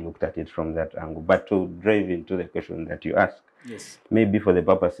 even if you looked at it from that angle. But to drive into the question that you asked, maybe for the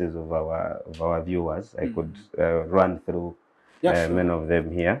purposes of our viewers, I could run through many of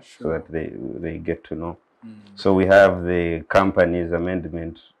them here so that they get to know. So we have the Companies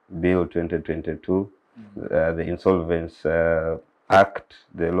Amendment Bill 2022, the Insolvency Act,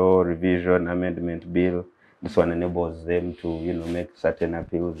 the Law Revision Amendment Bill. This one enables them to, make certain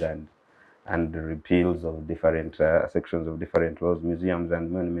appeals and repeals of different sections of different laws. Museums and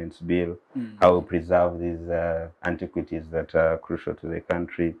Monuments Bill, how we preserve these antiquities that are crucial to the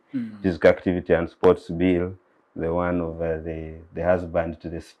country. Physical Activity and Sports Bill, the one of the husband to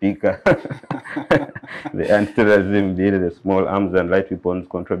the speaker, the anti-terrorism bill, the small arms and light weapons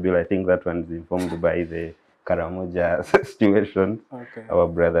control bill. I think that one is informed by the Karamoja situation, our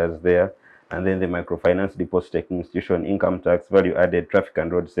brothers there. And then the microfinance deposit taking institution, income tax, value added, traffic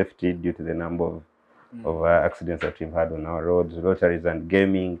and road safety due to the number of accidents that we've had on our roads, lotteries and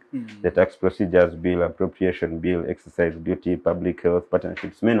gaming, the tax procedures bill, appropriation bill, exercise duty, public health,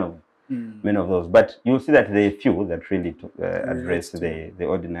 partnerships, many of those. But you'll see that there are few that really address the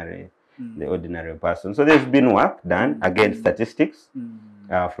ordinary person. So there's been work done against statistics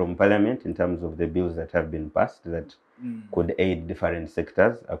from Parliament in terms of the bills that have been passed that could aid different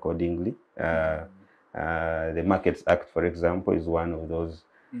sectors accordingly. The Markets Act, for example, is one of those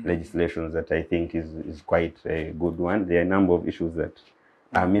legislations that I think is quite a good one. There are a number of issues that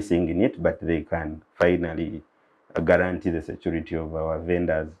are missing in it, but they can finally guarantee the security of our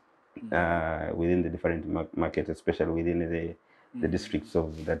vendors within the different markets, especially within the districts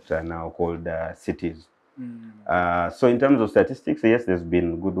that are now called cities. So in terms of statistics, yes, there's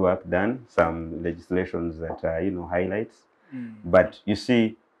been good work done, some legislations that are, highlights. But you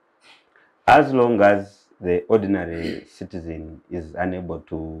see, as long as the ordinary citizen is unable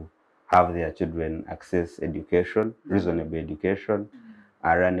to have their children access education, reasonable education,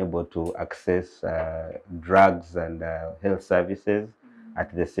 are unable to access drugs and health services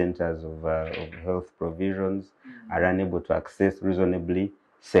at the centers of health provisions, are unable to access reasonably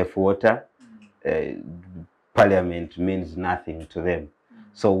safe water, Parliament means nothing to them.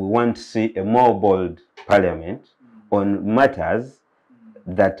 So we want to see a more bold Parliament on matters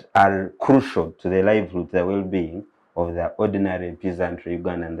that are crucial to the livelihood, the well-being of the ordinary peasantry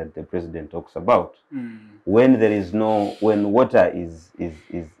Ugandan that the president talks about. When there is when water is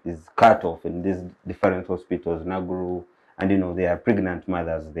cut off in these different hospitals, Naguru, and there are pregnant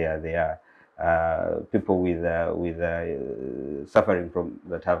mothers there, people with suffering from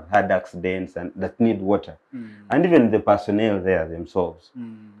that have had accidents and that need water, and even the personnel there themselves.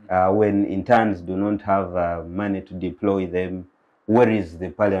 When interns do not have money to deploy them, where is the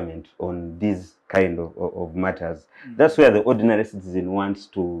Parliament on these kind of matters? That's where the ordinary citizen wants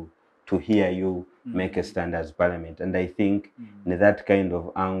to hear you make a stand as Parliament. And I think in that kind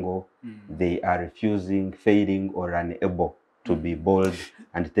of angle, they are refusing, failing, or unable to be bold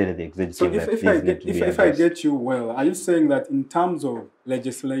and tell the executive if I get you well, are you saying that in terms of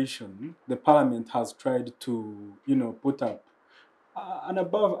legislation, the Parliament has tried to, put up an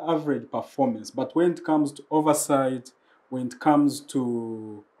above average performance, but when it comes to oversight, when it comes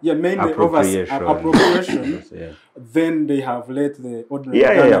to mainly appropriation, then they have let the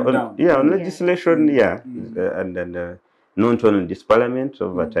ordinary down. On legislation, and not only this Parliament,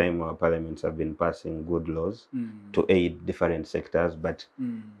 over time our parliaments have been passing good laws to aid different sectors, but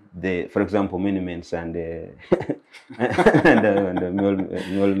for example, Monuments and the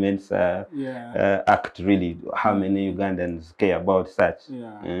Emoluments Act, really, how many Ugandans care about such?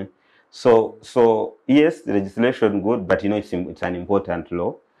 So yes, the legislation good, but it's an important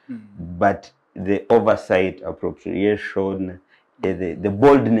law. But the oversight, appropriation, the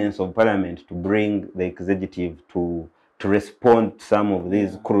boldness of Parliament to bring the executive to respond to some of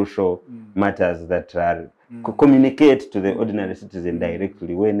these crucial matters that are communicate to the ordinary citizen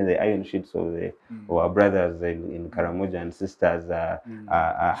directly, when the iron sheets of our brothers in Karamoja and sisters are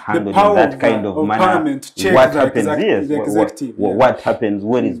handled in that kind of manner. What happens? What happens?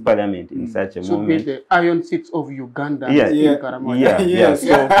 Where is Parliament in such a moment? Should be the iron sheets of Uganda in Karamoja. Yes,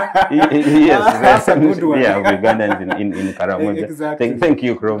 that's a good one. Of Ugandans in Karamoja. Exactly. Thank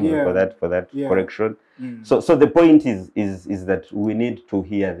you, Kromo, for that correction. So the point is that we need to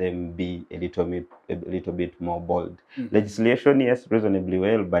hear them be a little bit more bold. Legislation, yes, reasonably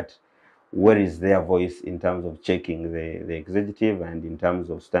well, but where is their voice in terms of checking the executive and in terms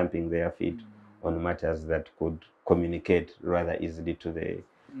of stamping their feet on matters that could communicate rather easily to the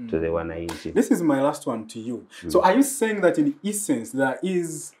wananchi? This is my last one to you. So are you saying that in essence there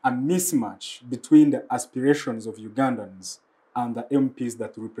is a mismatch between the aspirations of Ugandans and the MPs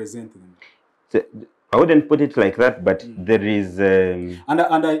that represent them? I wouldn't put it like that, but there is... And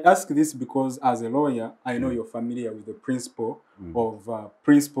I ask this because as a lawyer, I know you're familiar with the principle of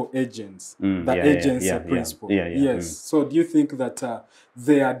principal agents, agency principle. Yes. So do you think that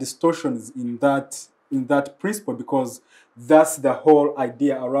there are distortions in that principle, because that's the whole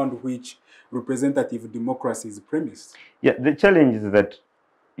idea around which representative democracy is premised? Yeah, the challenge is that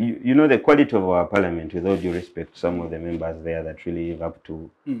the quality of our parliament, with all due respect to some of the members there that really live up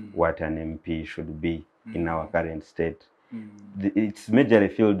to what an MP should be in our current state, it's majorly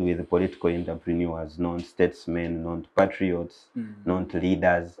filled with political entrepreneurs, non-statesmen, non-patriots,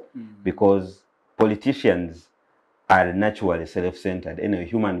 non-leaders, because politicians are naturally self-centered, anyway,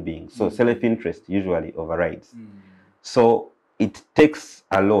 human beings. So self-interest usually overrides. So it takes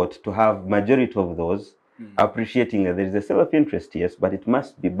a lot to have majority of those appreciating that there is a self-interest, yes, but it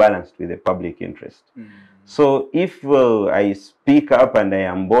must be balanced with the public interest. So if I speak up and I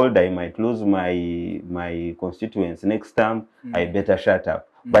am bold, I might lose my constituents next term, I better shut up.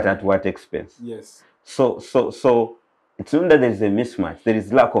 But at what expense? Yes. So it's not that there is a mismatch. There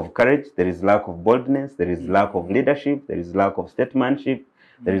is lack of courage, there is lack of boldness, there is lack of leadership, there is lack of statesmanship,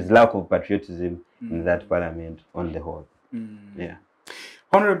 there is lack of patriotism in that parliament on the whole. Yeah.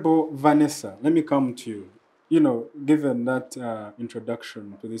 Honorable Vanessa, let me come to you. You know, given that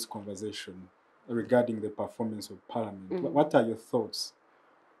introduction to this conversation regarding the performance of parliament, what are your thoughts?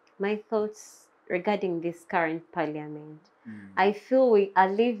 My thoughts regarding this current parliament. I feel we are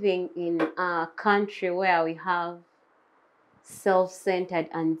living in a country where we have self-centered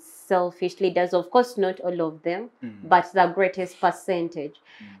and selfish leaders. Of course, not all of them, but the greatest percentage.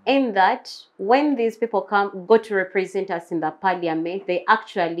 In that, when these people go to represent us in the parliament, they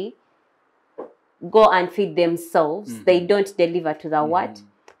actually go and feed themselves. They don't deliver to the what?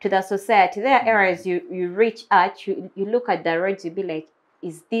 To the society. There are areas you reach out, you look at the roads, you be like,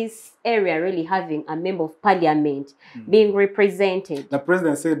 is this area really having a member of parliament being represented? The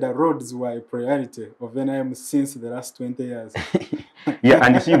president said the roads were a priority of NIM since the last 20 years. Yeah,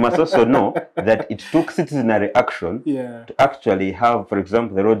 and you must also know that it took citizenry action to actually have, for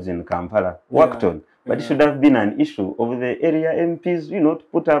example, the roads in Kampala worked on. But it should have been an issue of the area MPs, you know, to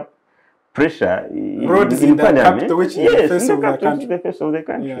put up pressure roads in the capital, which is the face of the country. The face of the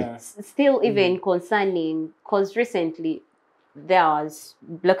country. Yeah. Still even concerning, because recently there was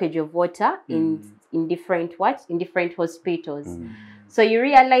blockage of water in different hospitals. So you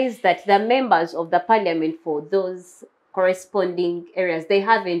realize that the members of the parliament for those corresponding areas, they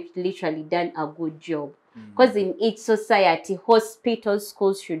haven't literally done a good job. Because in each society, hospitals,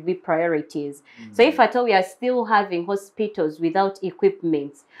 schools should be priorities. So if at all we are still having hospitals without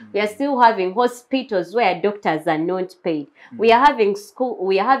equipment, we are still having hospitals where doctors are not paid. We are having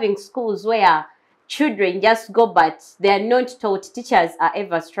schools where children just go, but they are not taught. Teachers are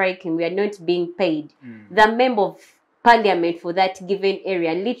ever striking. We are not being paid. The member of parliament for that given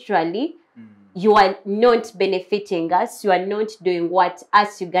area, literally, you are not benefiting us. You are not doing what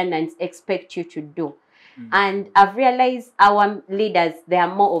us Ugandans expect you to do. And I've realized our leaders, they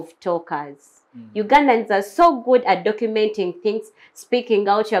are more of talkers. Ugandans are so good at documenting things, speaking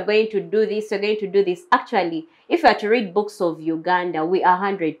out, you're going to do this, you're going to do this. Actually, if you are to read books of Uganda, we are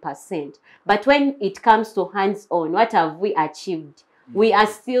 100%. But when it comes to hands-on, what have we achieved? We are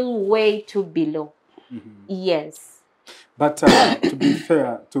still way too below. Yes. But to be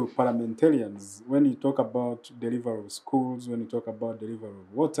fair to parliamentarians, when you talk about delivery of schools, when you talk about delivery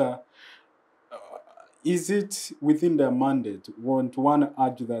of water, is it within their mandate? Won't one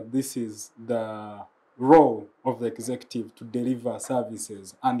argue that this is the role of the executive to deliver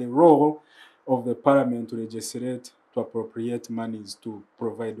services and the role of the parliament to legislate, to appropriate monies to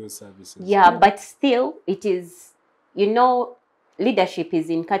provide those services? Yeah, but still it is, you know, leadership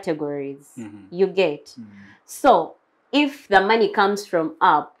is in categories. You get. So if the money comes from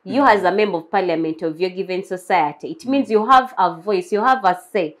up, you as a member of parliament of your given society, it means you have a voice, you have a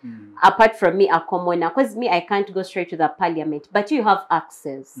say, apart from me, a commoner. Because me, I can't go straight to the parliament, but you have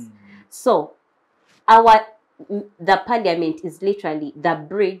access. So the parliament is literally the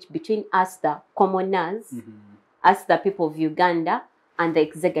bridge between us, the commoners, us, the people of Uganda, and the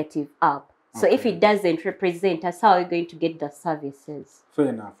executive up. So if it doesn't represent us, how are we going to get the services? Fair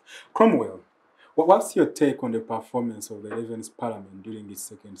enough. Cromwell, what's your take on the performance of the 11th Parliament during its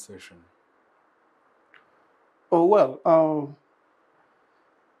second session? Oh, well,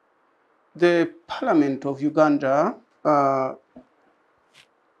 the Parliament of Uganda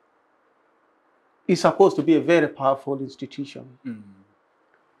is supposed to be a very powerful institution.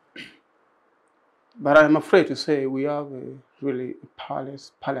 But I'm afraid to say we have a really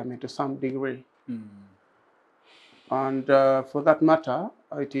powerless parliament to some degree. And for that matter,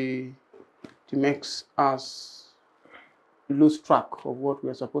 it makes us lose track of what we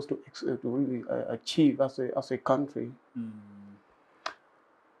are supposed to really achieve as a country.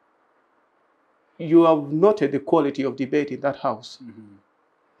 You have noted the quality of debate in that house.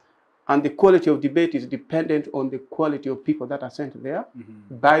 And the quality of debate is dependent on the quality of people that are sent there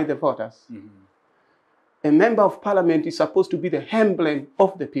by the voters. A member of parliament is supposed to be the emblem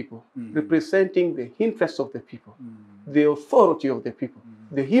of the people, representing the interests of the people, the authority of the people,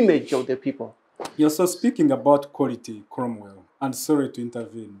 the image of the people. You're so speaking about quality, Cromwell, and sorry to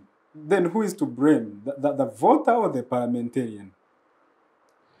intervene. Then who is to blame, the voter or the parliamentarian?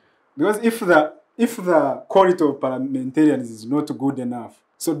 Because if the if the quality of parliamentarians is not good enough,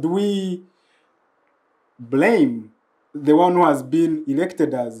 so do we blame the one who has been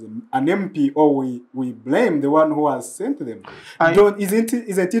elected as an MP, or we blame the one who has sent them?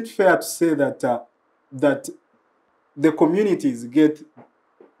 Isn't it fair to say that that the communities get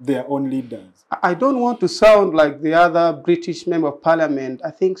their own leaders? I don't want to sound like the other British member of parliament,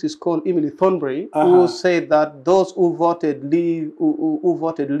 I think she's called Emily Thornberry, who said that those who voted leave, who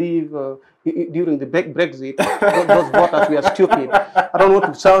voted leave during the Brexit, those voters were stupid. I don't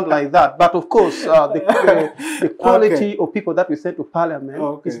want to sound like that. But of course, the quality of people that we send to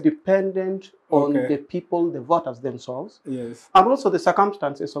parliament is dependent on the people, the voters themselves, yes, and also the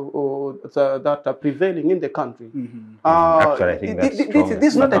circumstances that are prevailing in the country. Actually, I think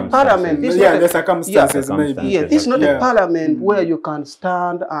this is not a parliament. The circumstances, maybe. Yeah, this is not a parliament where you can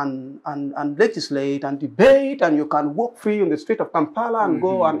stand and legislate and debate, and you can walk free on the street of Kampala and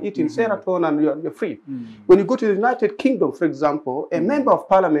go and eat in Sheraton and you're free. When you go to the United Kingdom, for example, a member of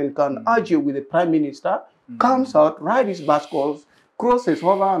parliament can argue with the prime minister, comes out, rides his bicycles, crosses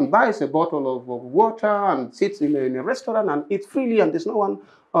over and buys a bottle of water and sits in a restaurant and eats freely, and there's no one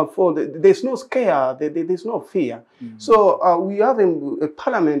there's no scare, there's no fear. So we have a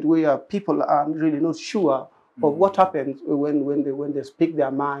parliament where people are really not sure of what happens when they speak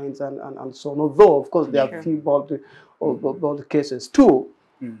their minds and so on. Although, of course, there are few bold cases too.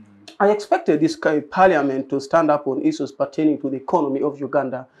 I expected this kind of parliament to stand up on issues pertaining to the economy of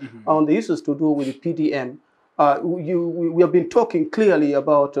Uganda, on the issues to do with the PDM. We have been talking clearly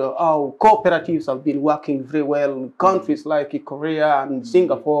about how cooperatives have been working very well. Countries like Korea and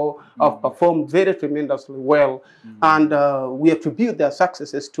Singapore have performed very tremendously well, and we attribute their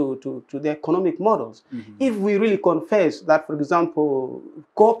successes to their economic models. If we really confess that, for example,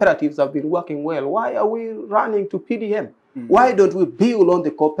 cooperatives have been working well, why are we running to PDM? Why don't we build on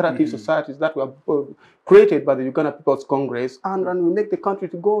the cooperative societies that were created by the Uganda People's Congress, and we make the country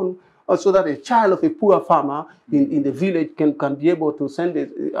to go on, so that a child of a poor farmer in the village can be able to send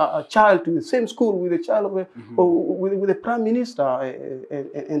a child to the same school with a child of with a prime minister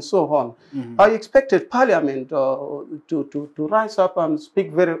and so on. I expected Parliament to rise up and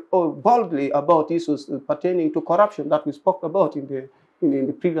speak very boldly about issues pertaining to corruption that we spoke about in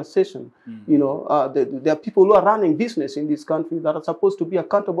the previous session. You know, there are people who are running business in this country that are supposed to be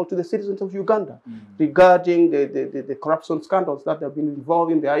accountable to the citizens of Uganda regarding the corruption scandals that have been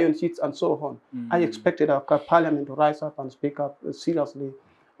involved in the iron sheets and so on. I expected our parliament to rise up and speak up seriously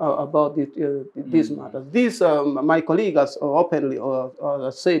about these matters. This, my colleague has openly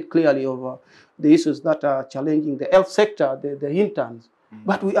said clearly over the issues that are challenging the health sector, the interns.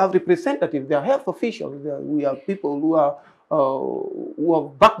 But we have representatives, they are health officials, we have people who have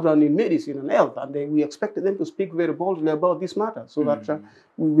background in medicine and health, and we expected them to speak very boldly about this matter, so that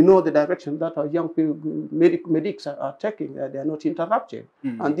we know the direction that our young people, medics are taking. They are not interrupted.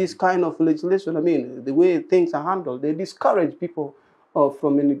 And this kind of legislation, I mean, the way things are handled, they discourage people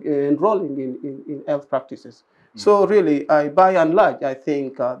from enrolling in health practices. So really, by and large, I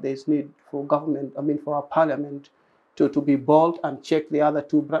think there's need for government, I mean, for our parliament to be bold and check the other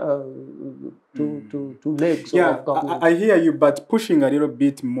two legs of government. I hear you, but pushing a little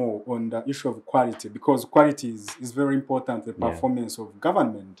bit more on the issue of quality, because quality is very important, the performance of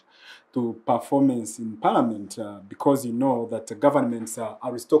government to performance in parliament, because you know that governments are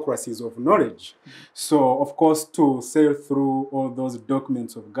aristocracies of knowledge. So, of course, to sail through all those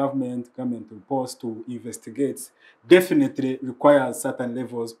documents of government reports, to investigate, definitely requires certain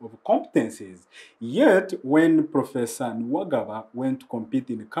levels of competencies. Yet, when Professor Nwagaba went to compete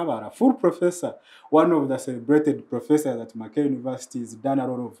in Kabara, full professor, one of the celebrated professors at Makerere University, has done a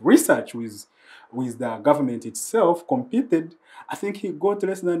lot of research with the government itself, competed. I think he got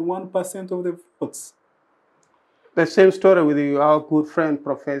less than 1% of the votes. The same story with our good friend,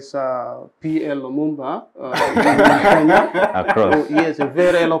 Professor P.L. Lumumba, in Kenya. He is a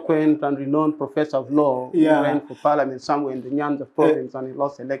very eloquent and renowned professor of law who ran for parliament somewhere in the Nyanza province and he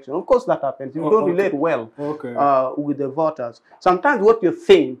lost election. Of course that happens. You don't relate well with the voters. Sometimes what you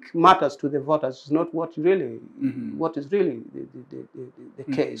think matters to the voters is not what really, what is really the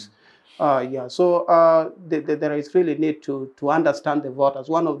case. So there is really need to understand the voters.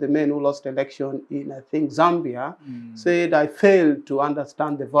 One of the men who lost election in, I think, Zambia, said, I failed to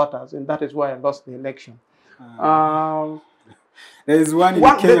understand the voters, and that is why I lost the election. There is one in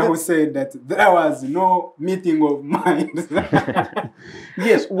Kenya who said that there was no meeting of minds.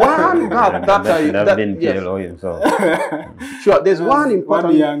 Yes, one gap that been yes. himself. Sure, there's one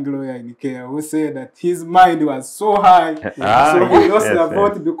important... One young lawyer in Kenya who said that his mind was so high, so he lost the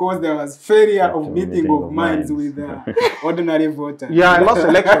vote because there was failure of meeting of minds with ordinary voters. Yeah, I lost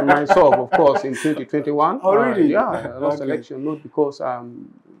election myself, of course, in 2021. Oh, really? Yeah, I lost election, not because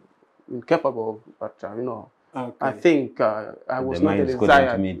I'm incapable, but, you know, I think I was not a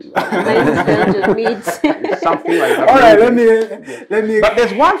desired. Something like that. All right, let me. But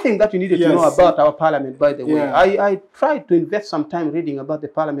there's one thing that you needed to know about our parliament, by the way. I tried to invest some time reading about the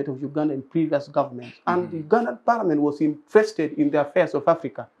parliament of Uganda in previous governments. And the Ugandan parliament was interested in the affairs of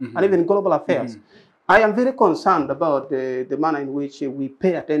Africa and even global affairs. I am very concerned about the manner in which we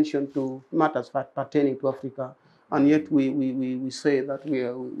pay attention to matters pertaining to Africa. And yet we say that we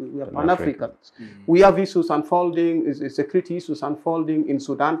are Pan-Africans. We have issues unfolding, security issues unfolding in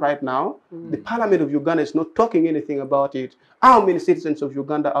Sudan right now. The Parliament of Uganda is not talking anything about it. How many citizens of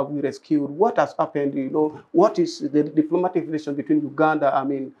Uganda have we rescued? What has happened? You know, what is the diplomatic relation between Uganda,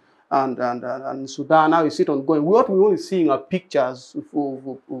 and Sudan? How is it ongoing? What we're only seeing are pictures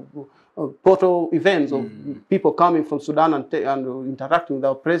of photo events of people coming from Sudan and interacting with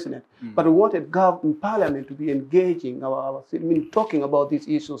our president. But we wanted Parliament to be engaging, talking about these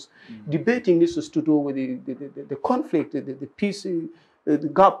issues, debating issues to do with the conflict, the peace, the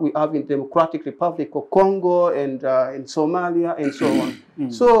gap we have in Democratic Republic of Congo and in Somalia and so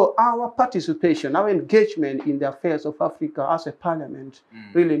on. So our participation, our engagement in the affairs of Africa as a parliament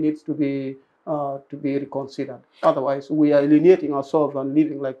really needs to be reconsidered. Otherwise, we are alienating ourselves and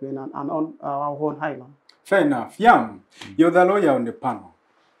living like we're on our own island. Fair enough. Yam, you're the lawyer on the panel.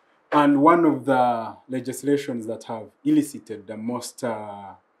 And one of the legislations that have elicited the most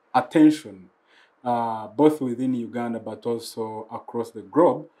attention, both within Uganda but also across the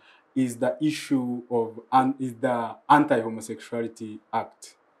globe, is the issue of the Anti-Homosexuality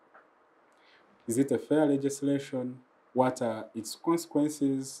Act. Is it a fair legislation? What are its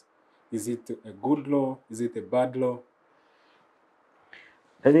consequences? Is it a good law? Is it a bad law?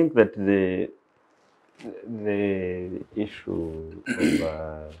 I think that the issue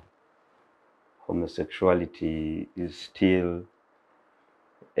of homosexuality is still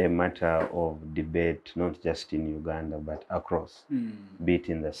a matter of debate, not just in Uganda, but across, be it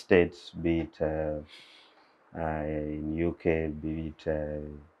in the States, be it in UK, be it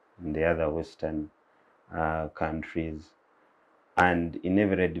in the other Western countries. And in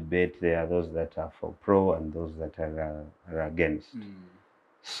every debate, there are those that are for pro and those that are against.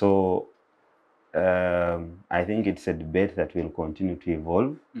 So I think it's a debate that will continue to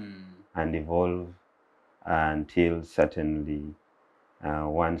evolve and evolve until certainly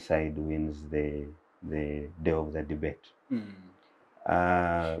one side wins the day of the debate.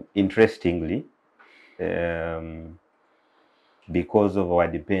 Interestingly, because of our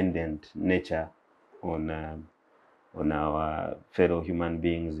dependent nature on our fellow human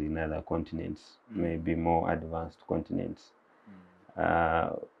beings in other continents, maybe more advanced continents.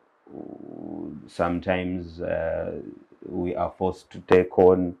 Sometimes we are forced to take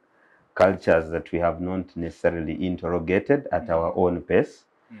on cultures that we have not necessarily interrogated at our own pace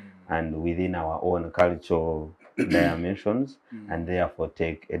and within our own cultural dimensions, and therefore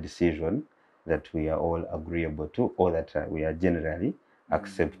take a decision that we are all agreeable to, or that we are generally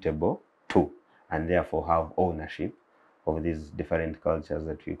acceptable to, and therefore have ownership of these different cultures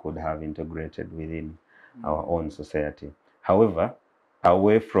that we could have integrated within our own society. However,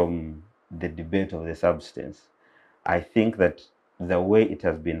 away from the debate of the substance, I think that the way it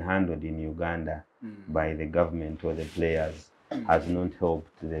has been handled in Uganda by the government or the players has not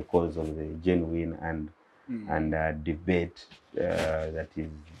helped the cause of the genuine and debate that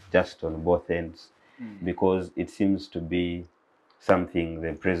is just on both ends, because it seems to be something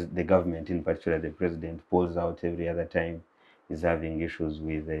the government, in particular the president, pulls out every other time is having issues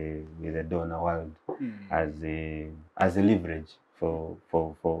with the donor world as a leverage for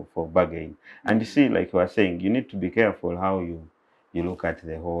bargaining. And you see, like you were saying, you need to be careful how you look at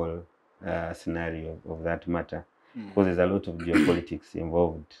the whole scenario of that matter, because there's a lot of geopolitics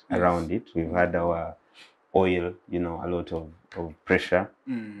involved around it. We've had our oil, a lot of pressure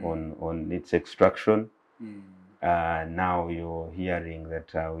on its extraction. Now you're hearing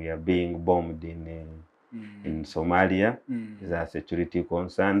that we are being bombed in Somalia. There are security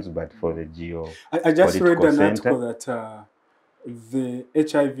concerns, but for the I just read an article that the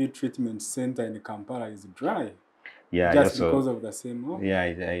HIV treatment center in Kampala is dry. Yeah, just because of the same law. Yeah,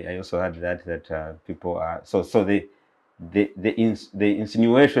 I also heard that people are the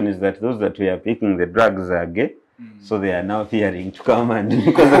insinuation is that those that we are picking the drugs are gay, So they are now fearing to come and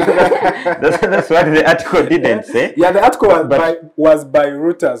because that's what the article didn't say. Yeah, the article was by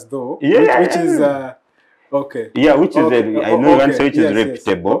Reuters though, which is okay. Yeah, which is I know one say which is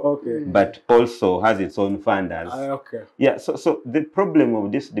reputable, okay. but also has its own funders. Okay. Yeah, so the problem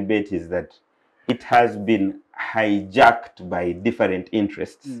of this debate is that it has been hijacked by different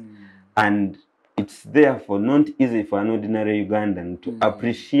interests, and it's therefore not easy for an ordinary Ugandan to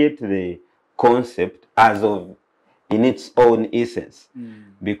appreciate the concept as of in its own essence,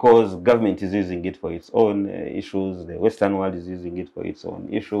 because government is using it for its own issues, the Western world is using it for its own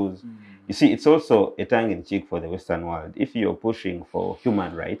issues. You see, it's also a tongue-in-cheek for the Western world. If you're pushing for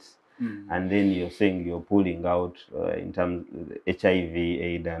human rights, and then you're saying you're pulling out in terms of HIV,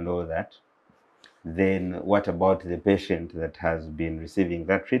 AIDS, and all that, then what about the patient that has been receiving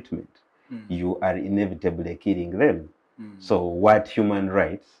that treatment? You are inevitably killing them. So what human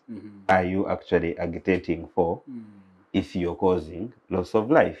rights are you actually agitating for if you're causing loss of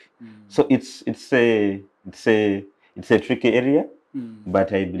life? So it's a tricky area,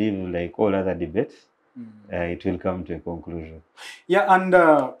 but I believe, like all other debates, it will come to a conclusion. Yeah, and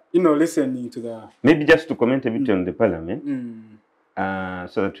you know, listening to the maybe just to comment a bit on the parliament,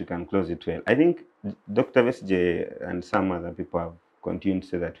 so that we can close it well. I think Dr. Vesje and some other people have continued to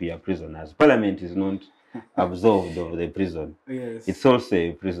say that we are prisoners. Parliament is not absolved of the prison. Yes. It's also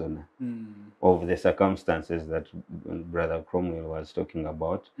a prisoner of the circumstances that Brother Cromwell was talking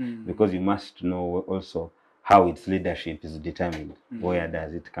about, because you must know also how its leadership is determined. Where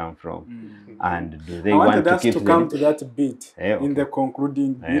does it come from? And do they want to keep come to that bit in the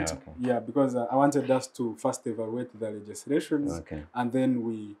concluding bit. Okay. Yeah, because I wanted us to first evaluate the legislations, and then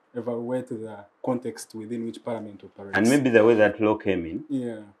we evaluate the context within which Parliament operates. And maybe the way that law came in.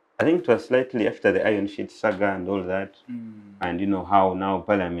 Yeah. I think it was slightly after the Iron Sheet saga and all that. And you know how now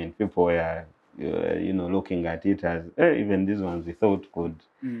Parliament people were, you know, looking at it as even these ones we thought could.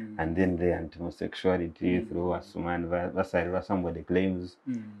 And then the anti-homosexuality through Asuman where somebody claims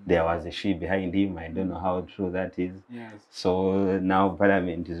there was a she behind him. I don't know how true that is. Yes. So now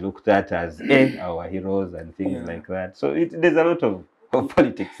Parliament is looked at as our heroes and things like that. So there's a lot of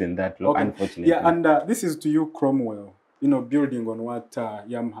politics in that law, unfortunately. Yeah, and this is to you, Cromwell. You know, building on what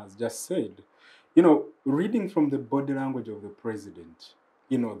Yam has just said, you know, reading from the body language of the president,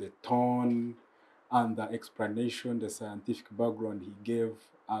 you know, the tone and the explanation, the scientific background he gave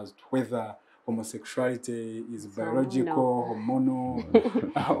as to whether homosexuality is biological, hormonal,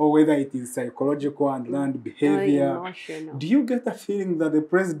 or whether it is psychological and learned behavior. Do you get a feeling that the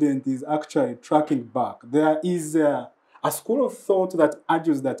president is actually tracking back? There is a school of thought that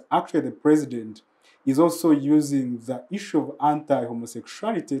argues that actually the president is also using the issue of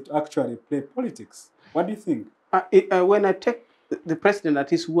anti-homosexuality to actually play politics. What do you think? When I take the president at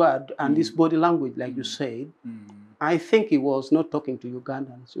his word and his body language, like you said, I think he was not talking to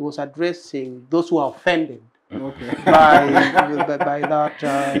Ugandans. He was addressing those who are offended by that.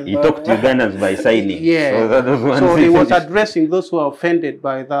 He talked to Ugandans by signing. Yeah. So he was addressing those who are offended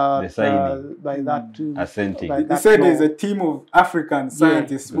by that. Assenting. He said there's a team of African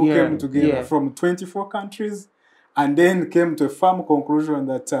scientists who came together from 24 countries and then came to a firm conclusion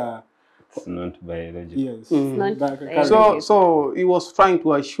that it's not biological. Yes. Not biological. So he was trying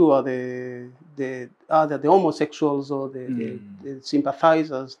to assure the homosexuals or the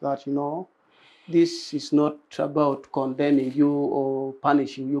sympathizers that, you know, this is not about condemning you or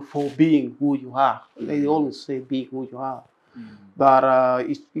punishing you for being who you are. They always say be who you are. But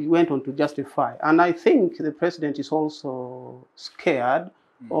he went on to justify. And I think the president is also scared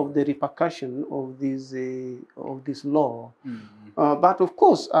of the repercussion of this law. But of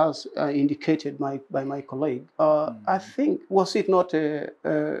course, as indicated by my colleague, I think, was it not a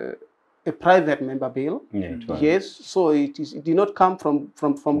private member bill? Yeah, yes, so it did not come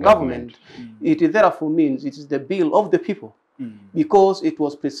from government. It therefore means it is the bill of the people, because it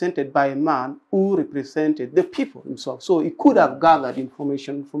was presented by a man who represented the people himself. So he could have gathered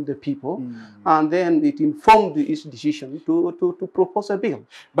information from the people, and then it informed his decision to propose a bill.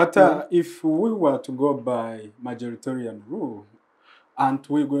 But if we were to go by majoritarian rule, and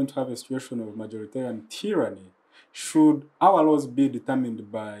we're going to have a situation of majoritarian tyranny, should our laws be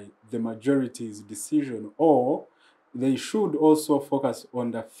determined by the majority's decision, or they should also focus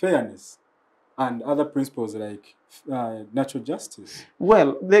on the fairness and other principles like natural justice?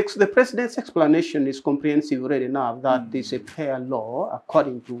 Well, the president's explanation is comprehensive already enough that it's a fair law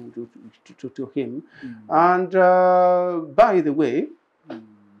according to him. And by the way,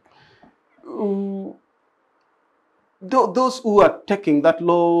 those who are taking that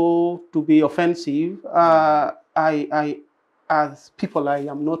law to be offensive, I as people I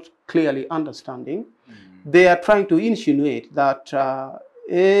am not clearly understanding, they are trying to insinuate that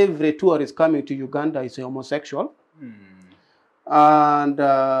every tourist coming to Uganda is a homosexual, and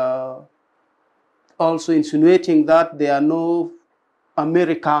also insinuating that there are no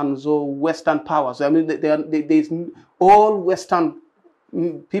Americans or Western powers. I mean, all Western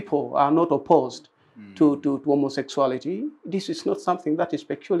people are not opposed to homosexuality. This is not something that is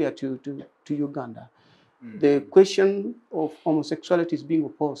peculiar to Uganda. The question of homosexuality is being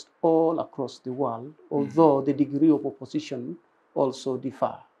opposed all across the world, although the degree of opposition also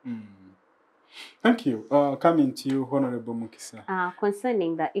differ. Thank you. Coming to you, Honorable Mukisa.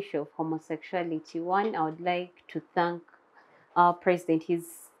 Concerning the issue of homosexuality, one, I would like to thank our President, His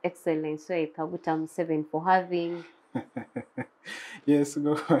Excellency Kaguta Museveni, for having... Yes,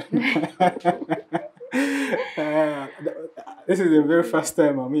 go on. This is the very first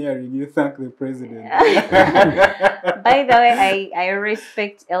time I'm hearing you thank the President. By the way, I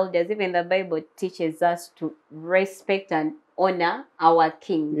respect elders. Even the Bible teaches us to respect and honor our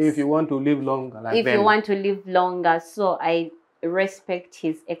kings. If you want to live longer, like them. You want to live longer, so I respect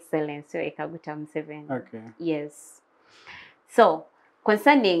His Excellency Kaguta Museveni. Okay. Yes. So,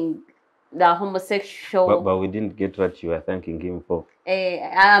 concerning the homosexual... But we didn't get what you were thanking him for.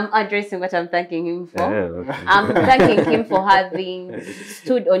 I'm addressing what I'm thanking him for. Okay. I'm thanking him for having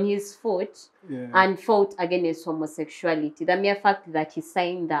stood on his foot and fought against homosexuality. The mere fact that he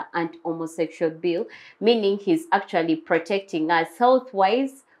signed the anti-homosexual bill, meaning he's actually protecting us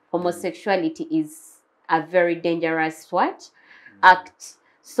health-wise. Homosexuality is a very dangerous act.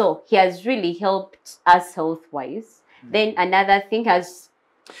 So he has really helped us health-wise. Then another thing has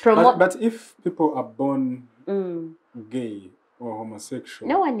promoted... But if people are born gay or homosexual...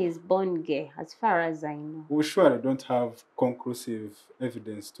 No one is born gay, as far as I know. We surely don't have conclusive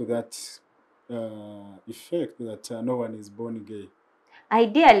evidence to that effect, that no one is born gay.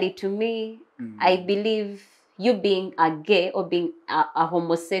 Ideally, to me, I believe you being a gay or being a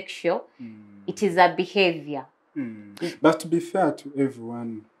homosexual, it is a behavior. But to be fair to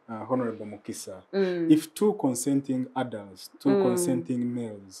everyone, Honorable Mukisa, if two consenting adults, two consenting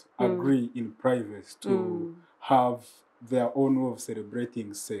males agree in private to have their own way of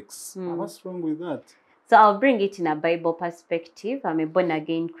celebrating sex, what's wrong with that? So I'll bring it in a Bible perspective. I'm a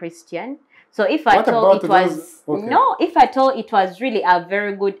born-again Christian. So if at all it was if at all it was really a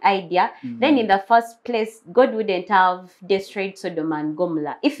very good idea, then in the first place, God wouldn't have destroyed Sodom and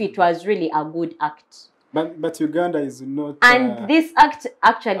Gomorrah if it was really a good act. But Uganda is not this act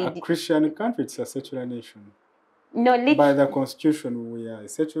actually a Christian country, it's a secular nation. No, by the constitution, we are a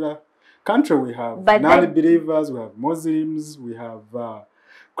secular country. We have non-believers, we have Muslims, we have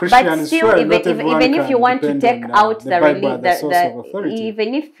Christians. But still, even if you want to take out the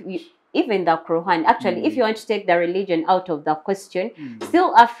religion, even the Quran, actually, if you want to take the religion out of the question,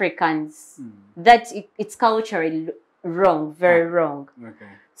 still Africans, it's culturally wrong, very wrong. Okay.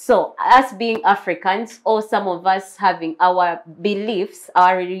 So, us being Africans, or some of us having our beliefs,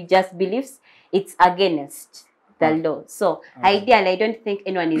 our religious beliefs, it's against the law. So, ideally, I don't think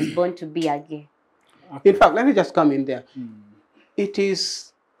anyone is born to be a gay. In fact, let me just come in there. It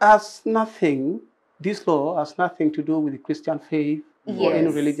is this law has nothing to do with the Christian faith or any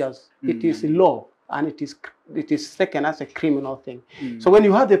religious. It is a law, and it is taken as a criminal thing. So when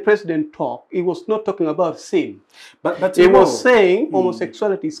you had the president talk, he was not talking about sin. But he was saying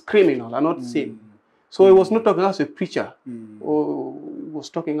homosexuality is criminal and not sin. So he was not talking as a preacher, or he was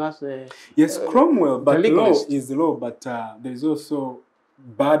talking as a... Yes, Cromwell, but law is the law, but there is also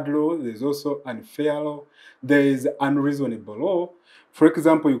bad law, there is also unfair law, there is unreasonable law. For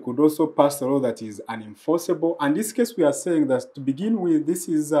example, you could also pass a law that is unenforceable. And in this case, we are saying that to begin with, this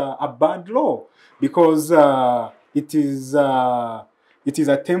is a bad law because it is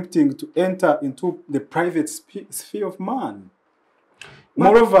attempting to enter into the private sphere of man.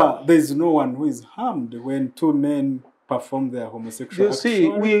 Moreover, there is no one who is harmed when two men perform their homosexual action. You see,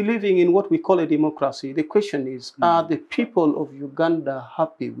 we are living in what we call a democracy. The question is, are the people of Uganda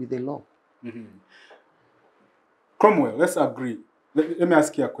happy with the law? Cromwell, let's agree. Let me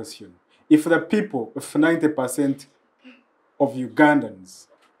ask you a question. If the people, if 90% of Ugandans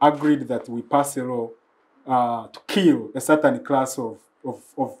agreed that we pass a law to kill a certain class of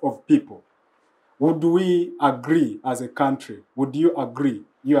people, would we agree as a country? Would you agree,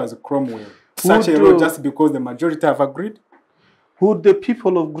 you as a Cromwell, such a law just because the majority have agreed? Would the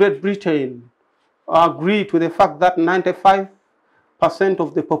people of Great Britain agree to the fact that 95%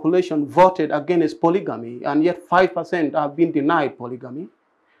 of the population voted against polygamy, and yet 5% have been denied polygamy?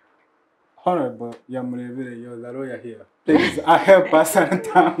 Honorable Yam Burobuto, you're the lawyer here. Please help us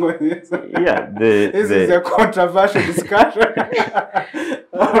untangle this. Yeah, this is a controversial discussion.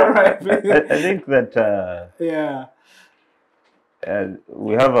 All right, please. I think that yeah.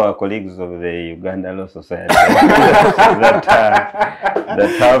 We have our colleagues of the Uganda Law Society that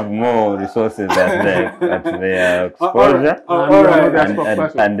have more resources at their exposure,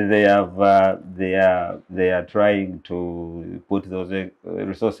 and they are trying to put those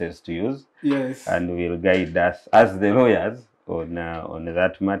resources to use. Yes, and will guide us as the lawyers on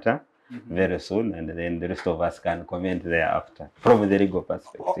that matter very soon, and then the rest of us can comment thereafter from the legal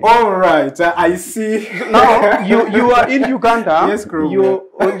perspective. All right, I see. Now you are in Uganda. Yes,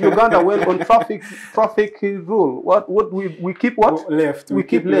 you in Uganda. Well, on traffic rule, what we keep what left. We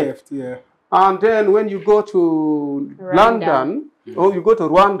keep left. Yeah. And then when you go to London or you go to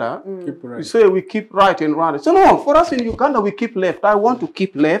Rwanda, right. You say we keep right in Rwanda. So no, for us in Uganda we keep left. I want to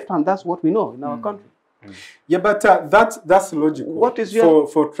keep left, and that's what we know in our country. Yeah, but that's logical. What is your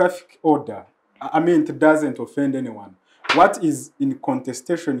for traffic order? I mean, it doesn't offend anyone. What is in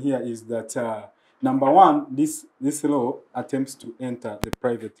contestation here is that number one, this law attempts to enter the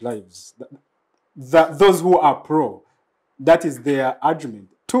private lives. Those who are pro, that is their argument.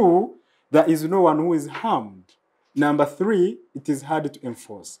 Two, there is no one who is harmed. Number three, it is hard to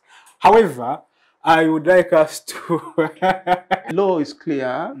enforce. However, I would like us to... Law is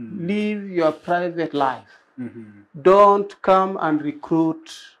clear. Live your private life. Don't come and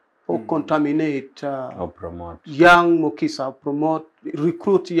recruit or contaminate or promote young Mukisa,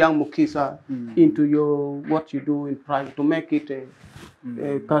 recruit young Mukisa into what you do in private to make it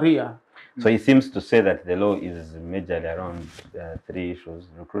a career. So it seems to say that the law is majorly around three issues: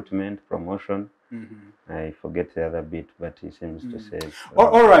 recruitment, promotion. I forget the other bit, but he seems to say.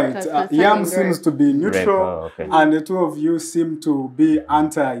 All right, Yam seems to be neutral, and the two of you seem to be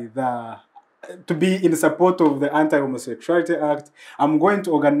to be in support of the Anti-Homosexuality Act. I'm going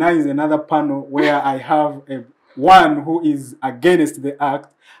to organize another panel where I have one who is against the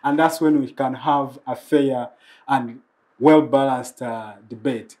act, and that's when we can have a fair and well-balanced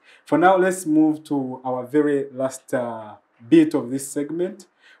debate. For now, let's move to our very last bit of this segment,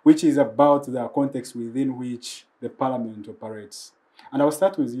 which is about the context within which the parliament operates. And I'll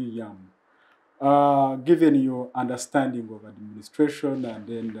start with you, Yam. Given your understanding of administration and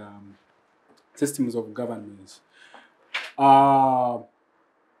then systems of governance,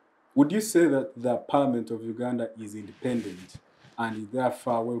 would you say that the Parliament of Uganda is independent and is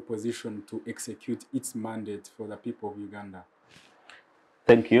therefore well positioned to execute its mandate for the people of Uganda?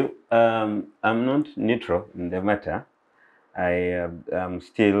 Thank you. I'm not neutral in the matter. I am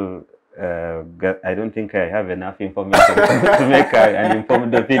still, I don't think I have enough information to make an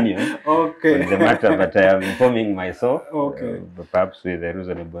informed opinion on the matter, but I am informing myself. Perhaps with a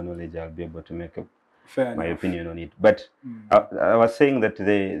reasonable knowledge, I'll be able to make my opinion on it. But I was saying that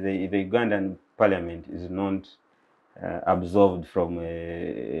the Ugandan parliament is not absolved from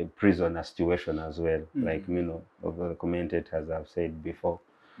a prisoner situation as well, like of the commentators have said before.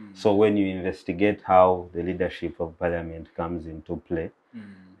 So when you investigate how the leadership of parliament comes into play,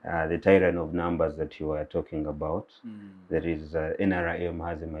 the tyrant of numbers that you are talking about, there is NRM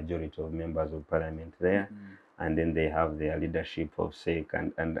has a majority of members of parliament there, and then they have their leadership of Civic,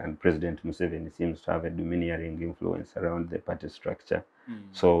 and President Museveni seems to have a domineering influence around the party structure.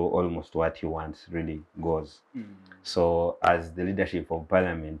 So almost what he wants really goes. So as the leadership of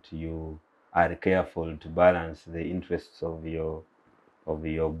parliament, you are careful to balance the interests of your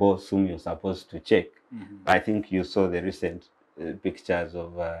boss, whom you're supposed to check. I think you saw the recent pictures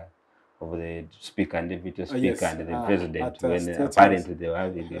of the speaker and deputy speaker and the president when apparently they were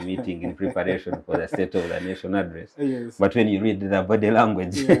having a meeting in preparation for the State of the Nation address. But when you read the body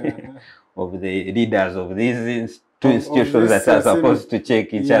language of the leaders of these two institutions that are supposed to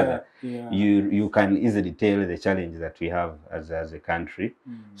check each other, you can easily tell the challenge that we have as a country.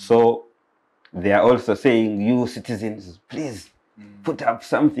 So they are also saying, you citizens, please put up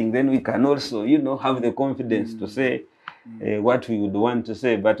something, then we can also, have the confidence to say what we would want to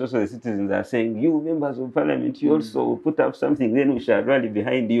say. But also the citizens are saying, you members of parliament, you also put up something, then we shall rally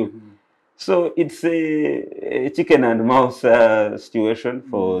behind you. So it's a chicken and mouse situation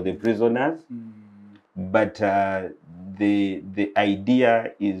for the prisoners. But the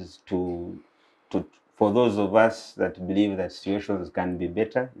idea is for those of us that believe that situations can be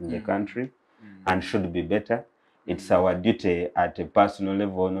better in the country and should be better, it's our duty at a personal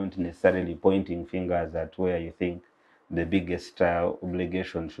level, not necessarily pointing fingers at where you think the biggest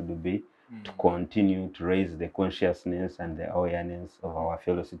obligation should be, to continue to raise the consciousness and the awareness of our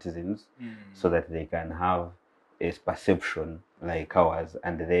fellow citizens so that they can have a perception like ours,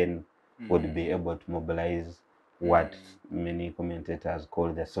 and then would be able to mobilize what many commentators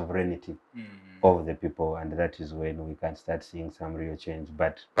call the sovereignty of the people, and that is when we can start seeing some real change.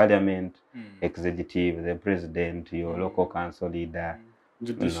 But parliament, executive, the president, your local council leader,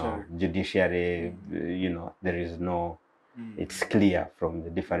 judiciary, there is no, it's clear from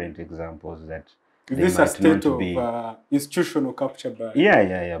the different examples that this a state of institutional capture by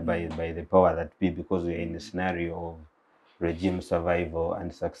by the power that be, because we are in a scenario of regime survival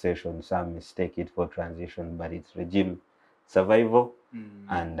and succession. Some mistake it for transition, but it's regime survival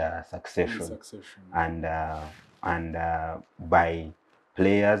and succession. And by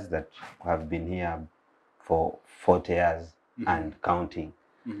players that have been here for 40 years and counting.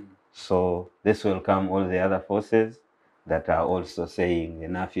 So this will come all the other forces that are also saying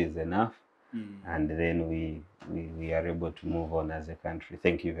enough is enough, and then we are able to move on as a country.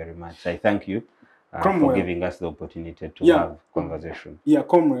 Thank you very much. I thank you for giving us the opportunity to have conversation. Yeah,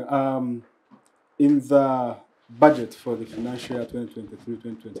 Comrade, in the budget for the financial year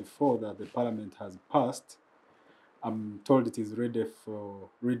 2023-2024 that the Parliament has passed, I'm told it is ready for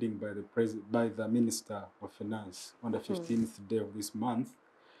reading by the Minister of Finance on the 15th day of this month.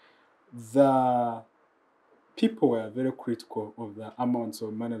 The people were very critical of the amounts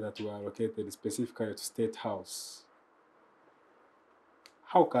of money that were allocated specifically to State House.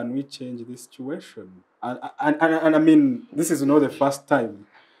 How can we change this situation? And I mean, this is not the first time.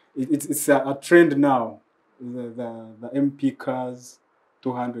 It's a trend now. The MP cars,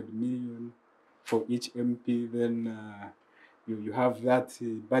 200 million for each MP. Then you have that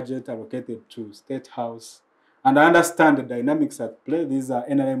budget allocated to State House. And I understand the dynamics at play. These are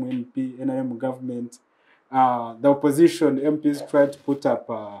NRM MP, NRM government. The opposition MPs tried to put up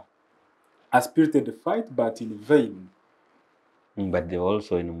a spirited fight, but in vain. But they're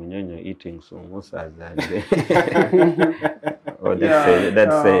also in Munyonyo eating samosas, or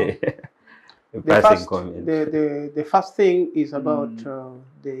that's a passing comment. The first thing is about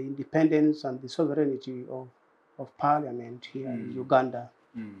the independence and the sovereignty of Parliament here in Uganda.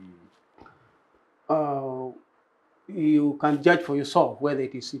 You can judge for yourself whether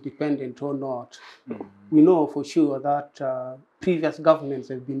it is independent or not. We know for sure that previous governments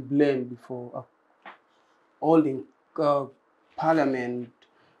have been blamed for holding Parliament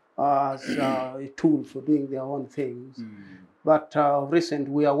as a tool for doing their own things. But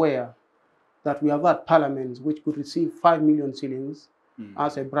recently we are aware that we have had parliaments which could receive 5 million shillings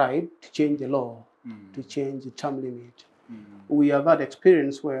as a bribe to change the law, to change the term limit. We have had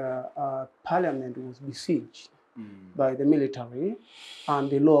experience where Parliament was besieged by the military, and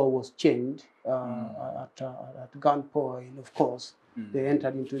the law was changed at gunpoint. Of course, they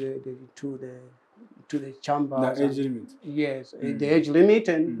entered into the chamber. The age limit. Yes, the age limit,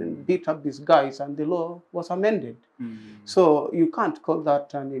 and beat up these guys, and the law was amended. So you can't call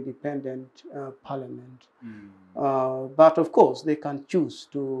that an independent Parliament. But of course, they can choose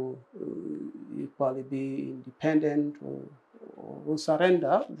to equally be independent or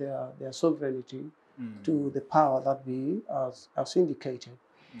surrender their sovereignty to the power that we as indicated.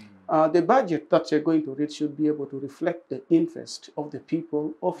 The budget that you're going to read should be able to reflect the interest of the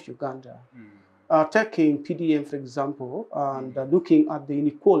people of Uganda. Taking PDM, for example, and looking at the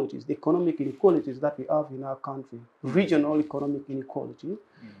inequalities, the economic inequalities that we have in our country, regional economic inequality,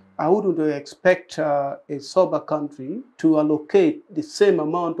 I wouldn't expect a sober country to allocate the same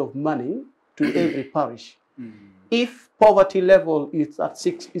amount of money to every parish. If poverty level is at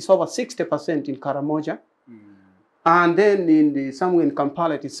is over 60% in Karamoja, and then somewhere in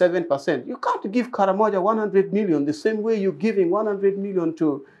Kampala it is 7%, you can't give Karamoja 100 million the same way you're giving 100 million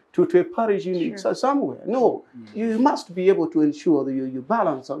to a parish in somewhere. No, you must be able to ensure that you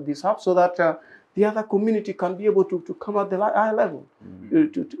balance this up so that the other community can be able to come at the high level,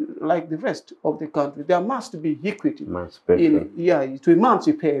 like the rest of the country. There must be equity to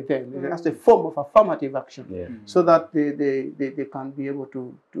emancipate them. That's a form of affirmative action, so that they can be able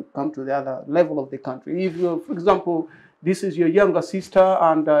to come to the other level of the country. If you, for example, this is your younger sister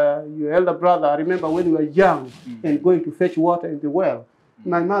and your elder brother. I remember when we were young and going to fetch water in the well.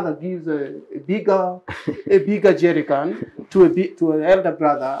 My mother gives a bigger jerry can to an elder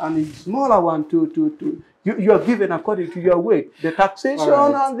brother, and a smaller one you are given according to your weight. The taxation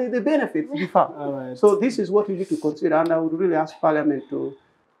and the benefits differ. So this is what you need to consider, and I would really ask Parliament to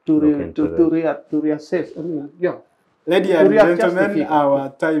reassess. I mean, Ladies and gentlemen, our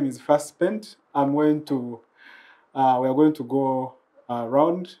time is fast spent. We are going to go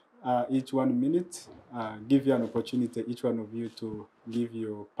around each 1 minute. Give you an opportunity, each one of you, to give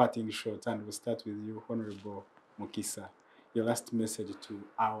your parting shot, and we'll start with you, Honorable Mukisa. Your last message to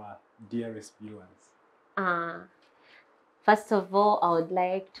our dearest viewers. First of all, I would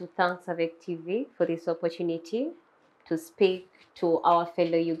like to thank Civic TV for this opportunity to speak to our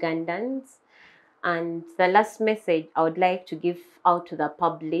fellow Ugandans. And the last message I would like to give out to the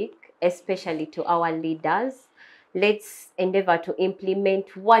public, especially to our leaders, let's endeavor to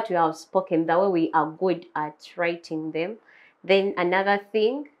implement what we have spoken, the way we are good at writing them. Then another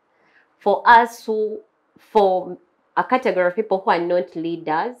thing, for a category of people who are not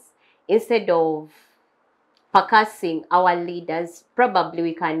leaders, instead of percussing our leaders, probably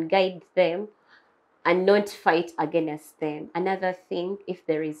we can guide them and not fight against them. Another thing, if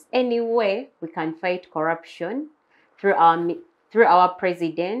there is any way we can fight corruption through our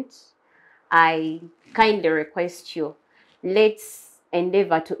president, I kindly request you, let's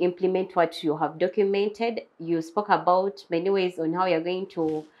endeavor to implement what you have documented. You spoke about many ways on how you're going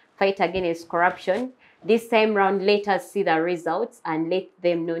to fight against corruption. This time round, let us see the results and let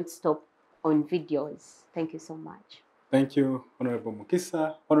them not stop on videos. Thank you so much. Thank you, Honorable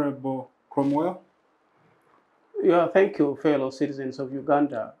Mukisa. Honorable Cromwell. Yeah, thank you, fellow citizens of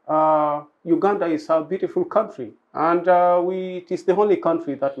Uganda. Uganda is a beautiful country, and it is the only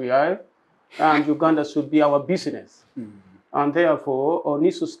country that we have, and Uganda should be our business. And therefore, on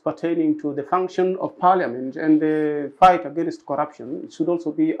issues pertaining to the function of parliament and the fight against corruption, it should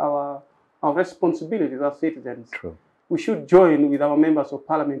also be our responsibility as citizens. True. We should join with our members of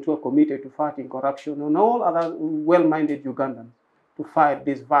parliament who are committed to fighting corruption and all other well-minded Ugandans to fight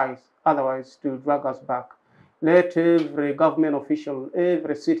this vice, otherwise to drag us back. Let every government official,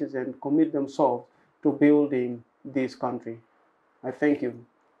 every citizen commit themselves to building this country. I thank you.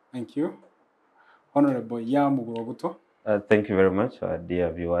 Thank you. Honorable Yam Burobuto. Thank you very much,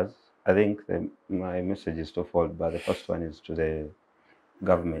 dear viewers. I think my message is twofold, but the first one is to the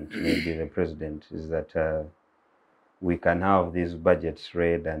government, maybe the president, is that we can have these budgets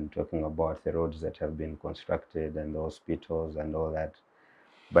read and talking about the roads that have been constructed and the hospitals and all that.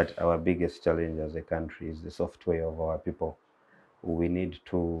 But our biggest challenge as a country is the software of our people. We need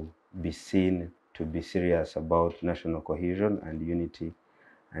to be seen to be serious about national cohesion and unity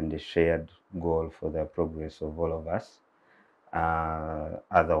and a shared goal for the progress of all of us.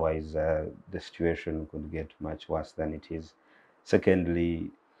 Otherwise, the situation could get much worse than it is.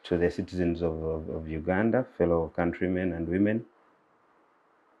 Secondly, to the citizens of Uganda, fellow countrymen and women,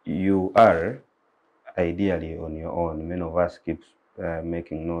 you are ideally on your own. Many of us keep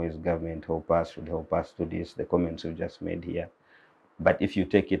making noise, government help us, should help us do this, the comments you just made here. But if you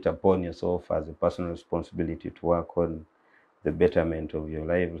take it upon yourself as a personal responsibility to work on the betterment of your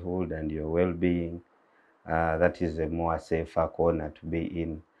livelihood and your well-being, that is a more safer corner to be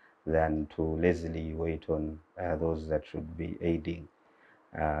in than to lazily wait on those that should be aiding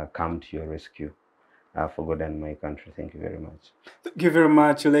come to your rescue. For God and my country, thank you very much. Thank you very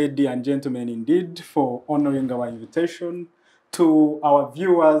much, ladies and gentlemen, indeed, for honoring our invitation. To our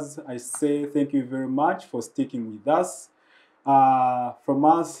viewers, I say thank you very much for sticking with us. From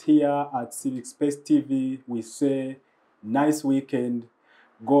us here at Civic Space TV, we say nice weekend.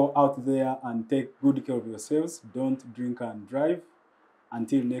 Go out there and take good care of yourselves. Don't drink and drive.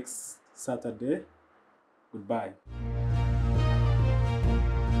 Until next Saturday, goodbye.